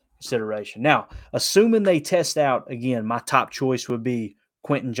into consideration. Now, assuming they test out, again, my top choice would be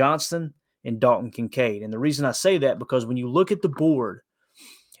Quentin Johnston and Dalton Kincaid. And the reason I say that, because when you look at the board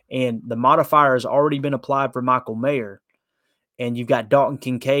and the modifier has already been applied for Michael Mayer, and you've got Dalton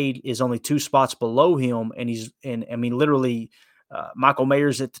Kincaid is only 2 spots below him, and literally Michael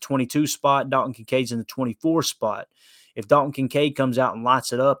Mayer's at the 22 spot, Dalton Kincaid's in the 24 spot. If Dalton Kincaid comes out and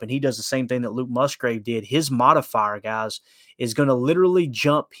lights it up and he does the same thing that Luke Musgrave did, his modifier, guys, is going to literally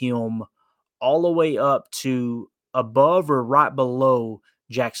jump him all the way up to above or right below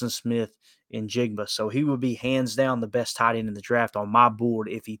Jackson Smith-Njigba. So he would be hands down the best tight end in the draft on my board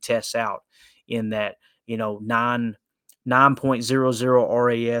if he tests out in that,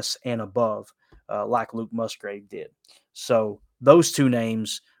 9.00 RAS and above, like Luke Musgrave did. So those 2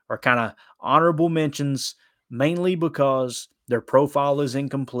 names are kind of honorable mentions, mainly because their profile is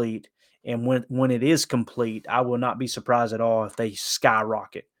incomplete And when it is complete, I will not be surprised at all if they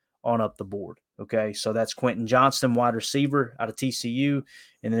skyrocket on up the board. Okay, so that's Quentin Johnston, wide receiver out of TCU,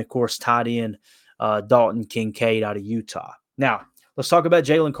 and then, of course, tight end Dalton Kincaid out of Utah. Now, let's talk about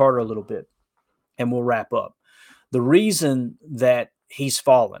Jalen Carter a little bit, and we'll wrap up. The reason that he's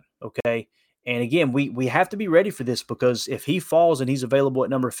fallen, okay, and again, we have to be ready for this, because if he falls and he's available at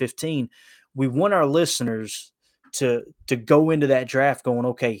number 15, we want our listeners to go into that draft going,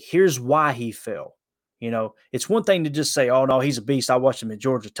 okay, here's why he fell. You know, it's one thing to just say, oh, no, he's a beast. I watched him at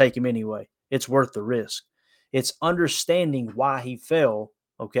Georgia. Take him anyway. It's worth the risk. It's understanding why he fell,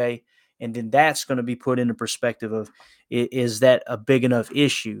 okay? And then that's going to be put into perspective of, is that a big enough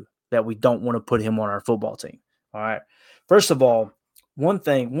issue that we don't want to put him on our football team? All right. First of all,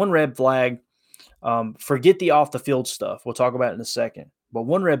 one red flag, forget the off-the-field stuff. We'll talk about it in a second. But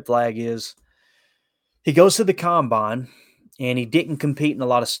one red flag is he goes to the combine, and he didn't compete in a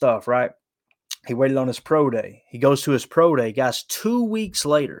lot of stuff, right? He waited on his pro day. He goes to his pro day. Guys, 2 weeks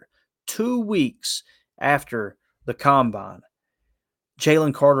later, 2 weeks after the combine,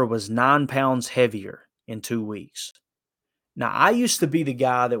 Jalen Carter was 9 pounds heavier in 2 weeks. Now, I used to be the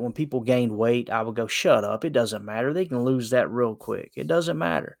guy that when people gained weight, I would go, shut up. It doesn't matter. They can lose that real quick. It doesn't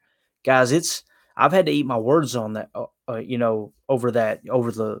matter. Guys, I've had to eat my words on that, over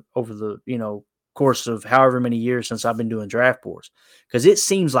the course of however many years since I've been doing draft boards, because it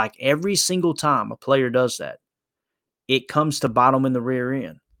seems like every single time a player does that, it comes to bite them in the rear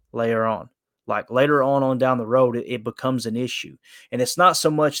end later on. Like later on down the road, it becomes an issue. And it's not so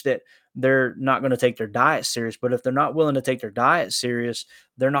much that they're not going to take their diet serious, but if they're not willing to take their diet serious,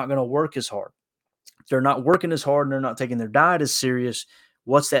 they're not going to work as hard. If they're not working as hard and they're not taking their diet as serious,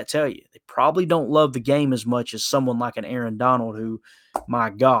 what's that tell you? They probably don't love the game as much as someone like an Aaron Donald who, my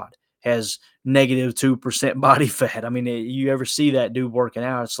God, has negative 2% body fat. I mean, you ever see that dude working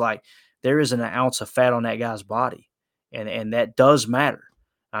out? It's like there isn't an ounce of fat on that guy's body. And that does matter.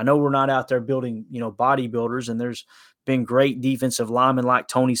 I know we're not out there building, bodybuilders, and there's been great defensive linemen like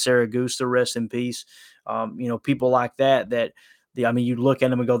Tony Saragusa, rest in peace. People like that you look at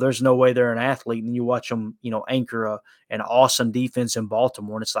them and go, there's no way they're an athlete. And you watch them, anchor an awesome defense in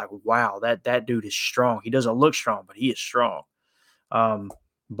Baltimore. And it's like, wow, that dude is strong. He doesn't look strong, but he is strong.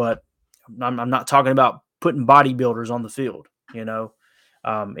 But I'm not talking about putting bodybuilders on the field.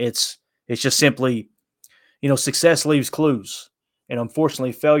 It's just simply, success leaves clues, and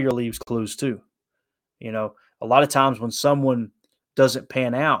unfortunately failure leaves clues too. A lot of times when someone doesn't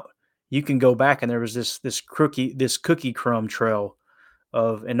pan out, you can go back and there was this cookie crumb trail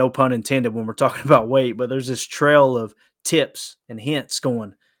of, and no pun intended when we're talking about weight, but there's this trail of tips and hints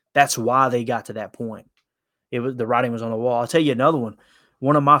going, that's why they got to that point. The writing was on the wall. I'll tell you another one.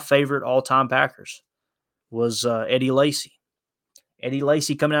 One of my favorite all-time Packers was Eddie Lacy. Eddie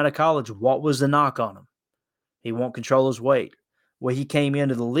Lacy coming out of college, what was the knock on him? He won't control his weight. Well, he came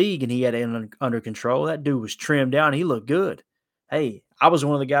into the league and he had it under control. That dude was trimmed down. He looked good. Hey, I was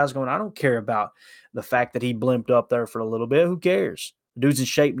one of the guys going, I don't care about the fact that he blimped up there for a little bit. Who cares? The dude's in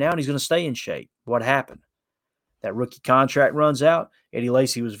shape now and he's going to stay in shape. What happened? That rookie contract runs out. Eddie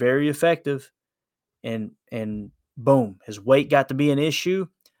Lacy was very effective, and boom, his weight got to be an issue.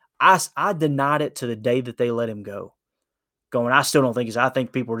 I denied it to the day that they let him go. I still don't think I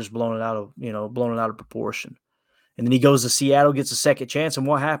think people are just blowing it out of proportion. And then he goes to Seattle, gets a second chance, and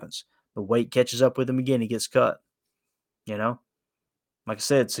what happens? The weight catches up with him again. He gets cut. Like I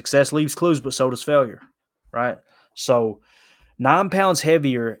said, success leaves clues, but so does failure, right? So 9 pounds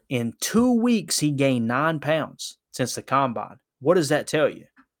heavier in 2 weeks, he gained 9 pounds since the combine. What does that tell you?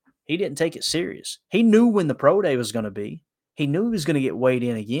 He didn't take it serious. He knew when the pro day was going to be. He knew he was going to get weighed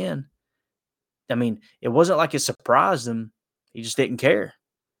in again. I mean, it wasn't like it surprised him. He just didn't care.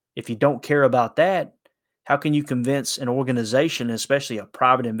 If you don't care about that, how can you convince an organization, especially a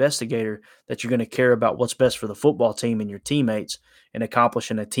private investigator, that you're going to care about what's best for the football team and your teammates and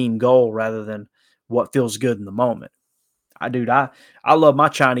accomplishing a team goal rather than what feels good in the moment? I love my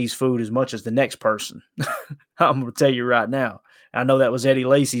Chinese food as much as the next person. I'm going to tell you right now. I know that was Eddie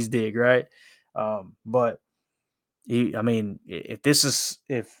Lacy's dig, right? But if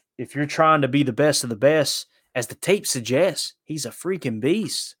you're trying to be the best of the best, as the tape suggests, he's a freaking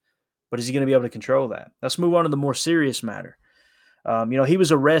beast. But is he going to be able to control that? Let's move on to the more serious matter. He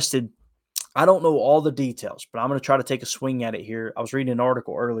was arrested. I don't know all the details, but I'm going to try to take a swing at it here. I was reading an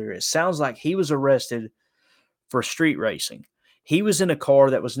article earlier. It sounds like he was arrested for street racing. He was in a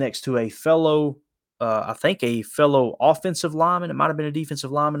car that was next to a fellow offensive lineman. It might have been a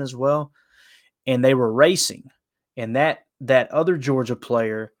defensive lineman as well. And they were racing. And that other Georgia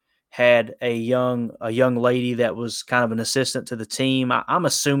player had a young lady that was kind of an assistant to the team. I'm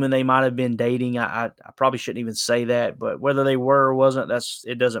assuming they might have been dating. I probably shouldn't even say that, but whether they were or wasn't,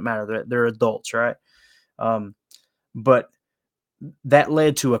 it doesn't matter. They're adults, right? But that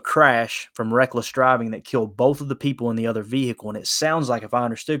led to a crash from reckless driving that killed both of the people in the other vehicle. And it sounds like, if I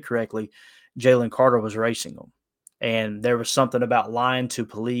understood correctly, Jalen Carter was racing them. And there was something about lying to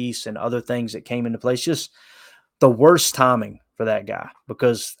police and other things that came into place. Just the worst timing for that guy,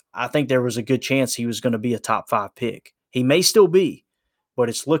 because I think there was a good chance he was going to be a top 5 pick. He may still be, but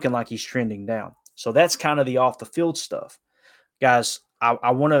it's looking like he's trending down. So that's kind of the off the field stuff. Guys, I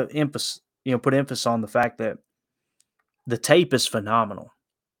want to put emphasis on the fact that the tape is phenomenal.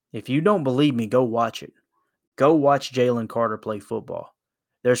 If you don't believe me, go watch it. Go watch Jalen Carter play football.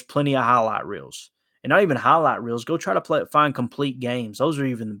 There's plenty of highlight reels. And not even highlight reels. Go try to find complete games. Those are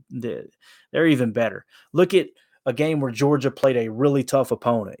they're even better. Look at a game where Georgia played a really tough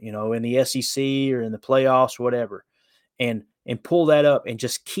opponent, in the SEC or in the playoffs or whatever, and pull that up and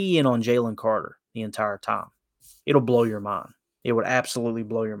just key in on Jalen Carter the entire time. It'll blow your mind. It would absolutely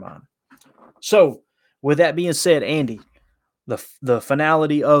blow your mind. So, with that being said, Andy, the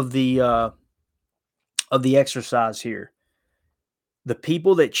finality of the exercise here, the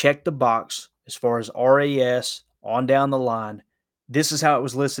people that checked the box as far as RAS on down the line, this is how it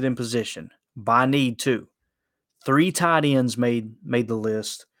was listed in position by need too. 3 tight ends made the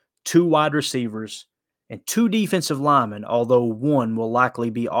list, 2 wide receivers, and 2 defensive linemen, although one will likely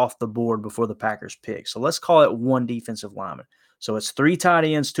be off the board before the Packers pick. So let's call it 1 defensive lineman. So it's 3 tight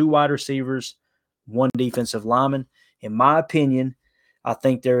ends, 2 wide receivers, 1 defensive lineman. In my opinion, I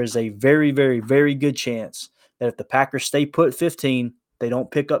think there is a very, very, very good chance that if the Packers stay put 15, they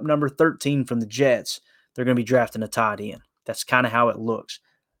don't pick up number 13 from the Jets, they're going to be drafting a tight end. That's kind of how it looks.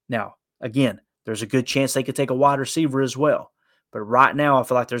 Now, again, there's a good chance they could take a wide receiver as well. But right now, I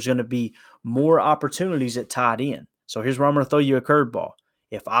feel like there's going to be more opportunities at tight end. So here's where I'm going to throw you a curveball.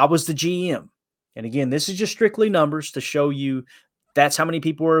 If I was the GM, and again, this is just strictly numbers to show you that's how many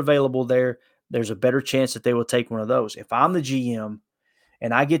people are available there, there's a better chance that they will take one of those. If I'm the GM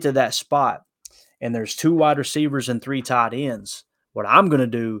and I get to that spot and there's 2 wide receivers and 3 tight ends, what I'm going to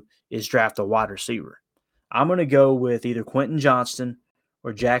do is draft a wide receiver. I'm going to go with either Quentin Johnston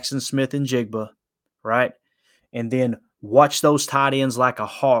or Jackson Smith-Njigba, right? And then watch those tight ends like a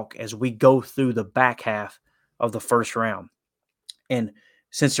hawk as we go through the back half of the first round. And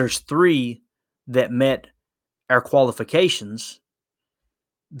since there's 3 that met our qualifications,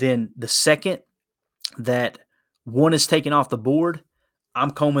 then the second that one is taken off the board,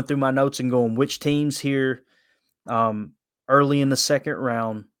 I'm combing through my notes and going, which teams here early in the second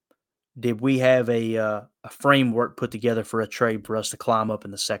round did we have a framework put together for a trade for us to climb up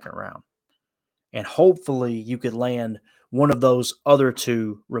in the second round? And hopefully you could land one of those other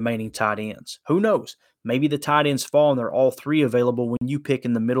 2 remaining tight ends. Who knows? Maybe the tight ends fall and they're all 3 available when you pick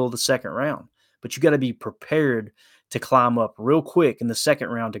in the middle of the second round. But you got to be prepared to climb up real quick in the second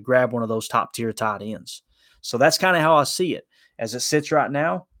round to grab one of those top-tier tight ends. So that's kind of how I see it. As it sits right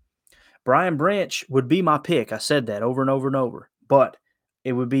now, Brian Branch would be my pick. I said that over and over and over. But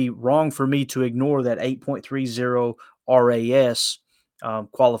it would be wrong for me to ignore that 8.30 RAS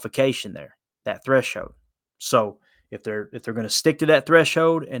qualification there, that threshold. So if they're going to stick to that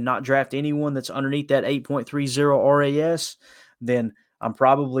threshold and not draft anyone that's underneath that 8.30 RAS, then I'm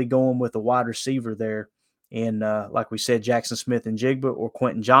probably going with a wide receiver there. And like we said, Jackson Smith-Njigba or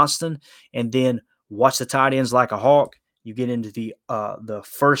Quentin Johnston, and then watch the tight ends like a hawk. You get into the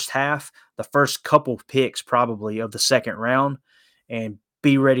first half, the first couple picks probably of the second round, and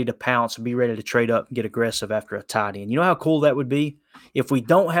be ready to pounce and be ready to trade up and get aggressive after a tight end. You know how cool that would be? If we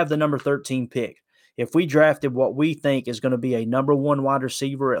don't have the number 13 pick, if we drafted what we think is going to be a number 1 wide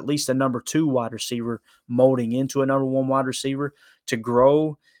receiver, at least a number 2 wide receiver, molding into a number 1 wide receiver to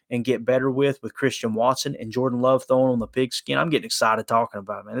grow and get better with Christian Watson and Jordan Love throwing on the pigskin, I'm getting excited talking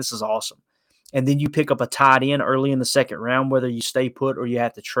about it, man. This is awesome. And then you pick up a tight end early in the second round, whether you stay put or you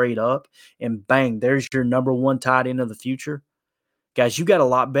have to trade up, and bang, there's your number 1 tight end of the future. Guys, you got a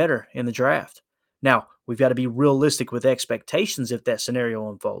lot better in the draft. Now, we've got to be realistic with expectations if that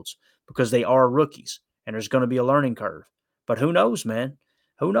scenario unfolds, because they are rookies and there's going to be a learning curve. But who knows, man?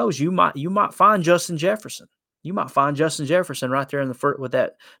 Who knows? You might find Justin Jefferson. You might find Justin Jefferson right there in the first with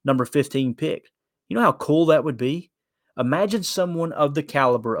that number 15 pick. You know how cool that would be? Imagine someone of the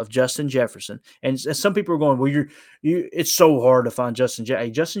caliber of Justin Jefferson. And some people are going, well, it's so hard to find Justin Jefferson.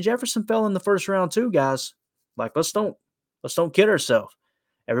 Hey, Justin Jefferson fell in the first round too, guys. Like, let's don't kid ourselves.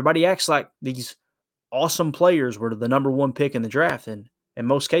 Everybody acts like these awesome players were the number 1 pick in the draft, and in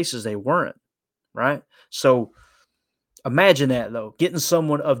most cases they weren't, right? So Imagine that, though, getting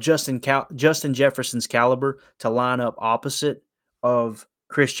someone of Justin Jefferson's caliber to line up opposite of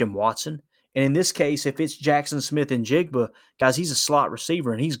Christian Watson. And in this case, if it's Jackson Smith and Jigba, guys, he's a slot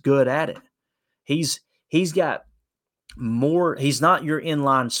receiver and he's good at it. He's got more. He's not your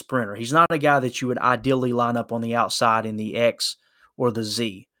inline sprinter. He's not a guy that you would ideally line up on the outside in the X or the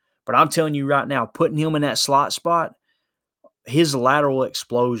Z. But I'm telling you right now, putting him in that slot spot, his lateral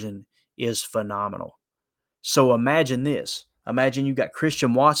explosion is phenomenal. So imagine this. Imagine you've got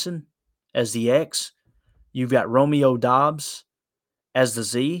Christian Watson as the X, you've got Romeo Doubs as the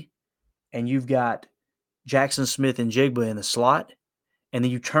Z, and you've got Jackson Smith and Jigba in the slot. And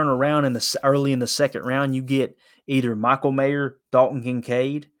then you turn around early in the second round, you get either Michael Mayer, Dalton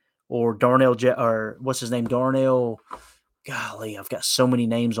Kincaid, or Darnell, Darnell. Golly, I've got so many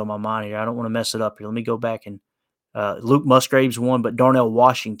names on my mind here. I don't want to mess it up here. Let me go back and Luke Musgrave's one, but Darnell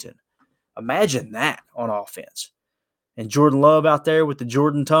Washington. Imagine that on offense. And Jordan Love out there with the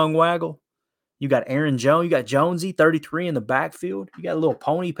Jordan tongue waggle. You got Aaron Jones. You got Jonesy, 33 in the backfield. You got a little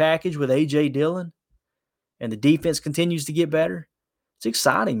pony package with A.J. Dillon. And the defense continues to get better. It's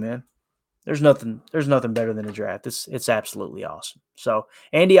exciting, man. There's nothing better than a draft. It's absolutely awesome. So,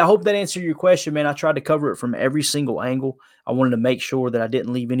 Andy, I hope that answered your question, man. I tried to cover it from every single angle. I wanted to make sure that I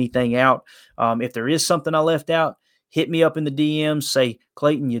didn't leave anything out. If there is something I left out, hit me up in the DMs. Say,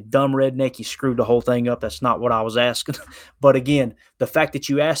 Clayton, you dumb redneck, you screwed the whole thing up. That's not what I was asking. But again, the fact that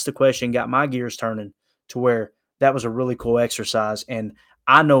you asked the question got my gears turning to where that was a really cool exercise. And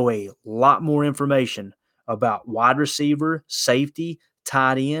I know a lot more information about wide receiver, safety,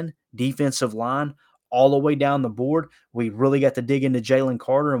 tight end, defensive line, all the way down the board. We really got to dig into Jalen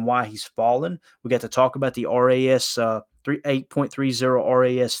Carter and why he's fallen. We got to talk about the RAS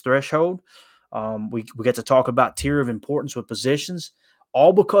 8.30 RAS threshold. We get to talk about tier of importance with positions,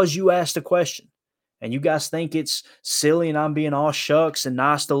 all because you asked a question. And you guys think it's silly and I'm being all shucks and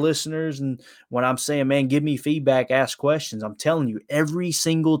nice to listeners. And when I'm saying, man, give me feedback, ask questions, I'm telling you, every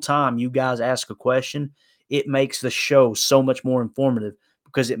single time you guys ask a question, it makes the show so much more informative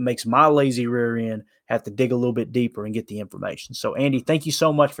because it makes my lazy rear end have to dig a little bit deeper and get the information. So, Andy, thank you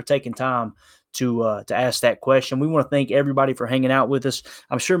so much for taking time to ask that question. We want to thank everybody for hanging out with us.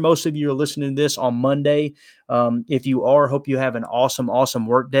 I'm sure most of you are listening to this on Monday. If you are, hope you have an awesome, awesome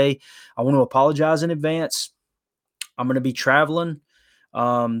work day. I want to apologize in advance. I'm going to be traveling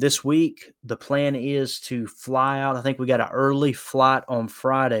this week. The plan is to fly out. I think we got an early flight on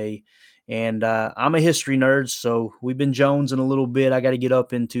Friday. And I'm a history nerd, so we've been jonesing a little bit. I got to get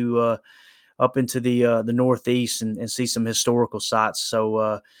up into the Northeast and see some historical sites.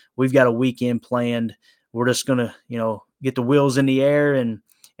 So we've got a weekend planned. We're just gonna, get the wheels in the air and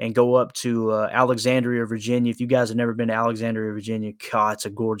go up to Alexandria, Virginia. If you guys have never been to Alexandria, Virginia, God, it's a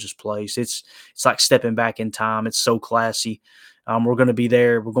gorgeous place. It's like stepping back in time. It's so classy. We're going to be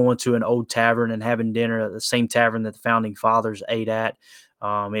there. We're going to an old tavern and having dinner at the same tavern that the founding fathers ate at.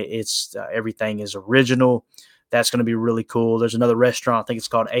 Everything is original. That's going to be really cool. There's another restaurant, I think it's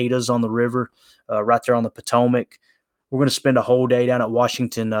called Ada's on the river, right there on the Potomac. We're going to spend a whole day down at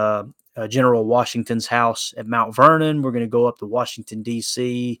Washington, General Washington's house at Mount Vernon. We're going to go up to Washington,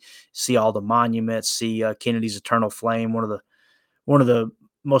 D.C., see all the monuments, see Kennedy's Eternal Flame. One of the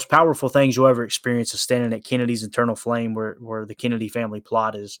most powerful things you'll ever experience is standing at Kennedy's Eternal Flame, where the Kennedy family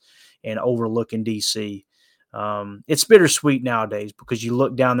plot is, and overlooking D.C. It's bittersweet nowadays because you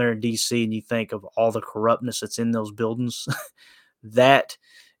look down there in D.C. and you think of all the corruptness that's in those buildings. That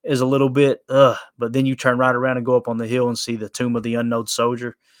is a little bit, but then you turn right around and go up on the hill and see the Tomb of the Unknown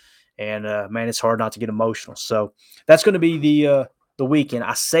Soldier. And, man, it's hard not to get emotional. So that's going to be the weekend.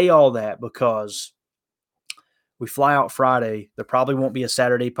 I say all that because we fly out Friday. There probably won't be a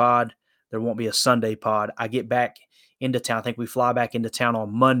Saturday pod. There won't be a Sunday pod. I get back into town. I think we fly back into town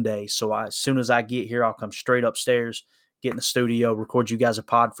on Monday. So as soon as I get here, I'll come straight upstairs, get in the studio, record you guys a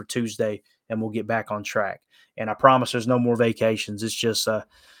pod for Tuesday, and we'll get back on track. And I promise there's no more vacations. It's just,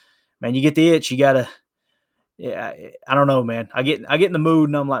 man, you get the itch. You got to, I don't know, man. I get in the mood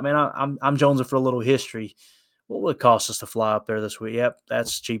and I'm like, man, I'm jonesing for a little history. What would it cost us to fly up there this week? Yep,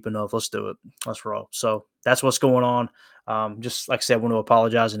 that's cheap enough. Let's do it. Let's roll. So that's what's going on. Just like I said, I want to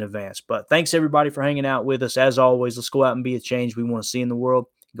apologize in advance. But thanks, everybody, for hanging out with us. As always, let's go out and be a change we want to see in the world.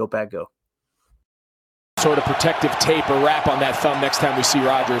 Go Pack Go. Sort of protective tape or wrap on that thumb next time we see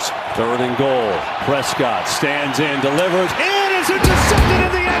Rodgers. 3rd and goal. Prescott stands in, delivers. It is intercepted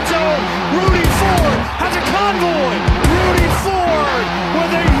in the end zone. Rudy Ford has a convoy. Rudy Ford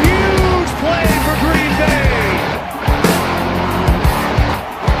with a huge play for Green Bay.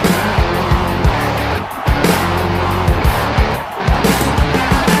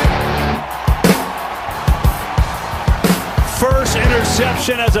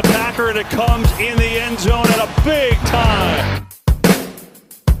 reception as a Packer, and it comes in the end zone at a big time.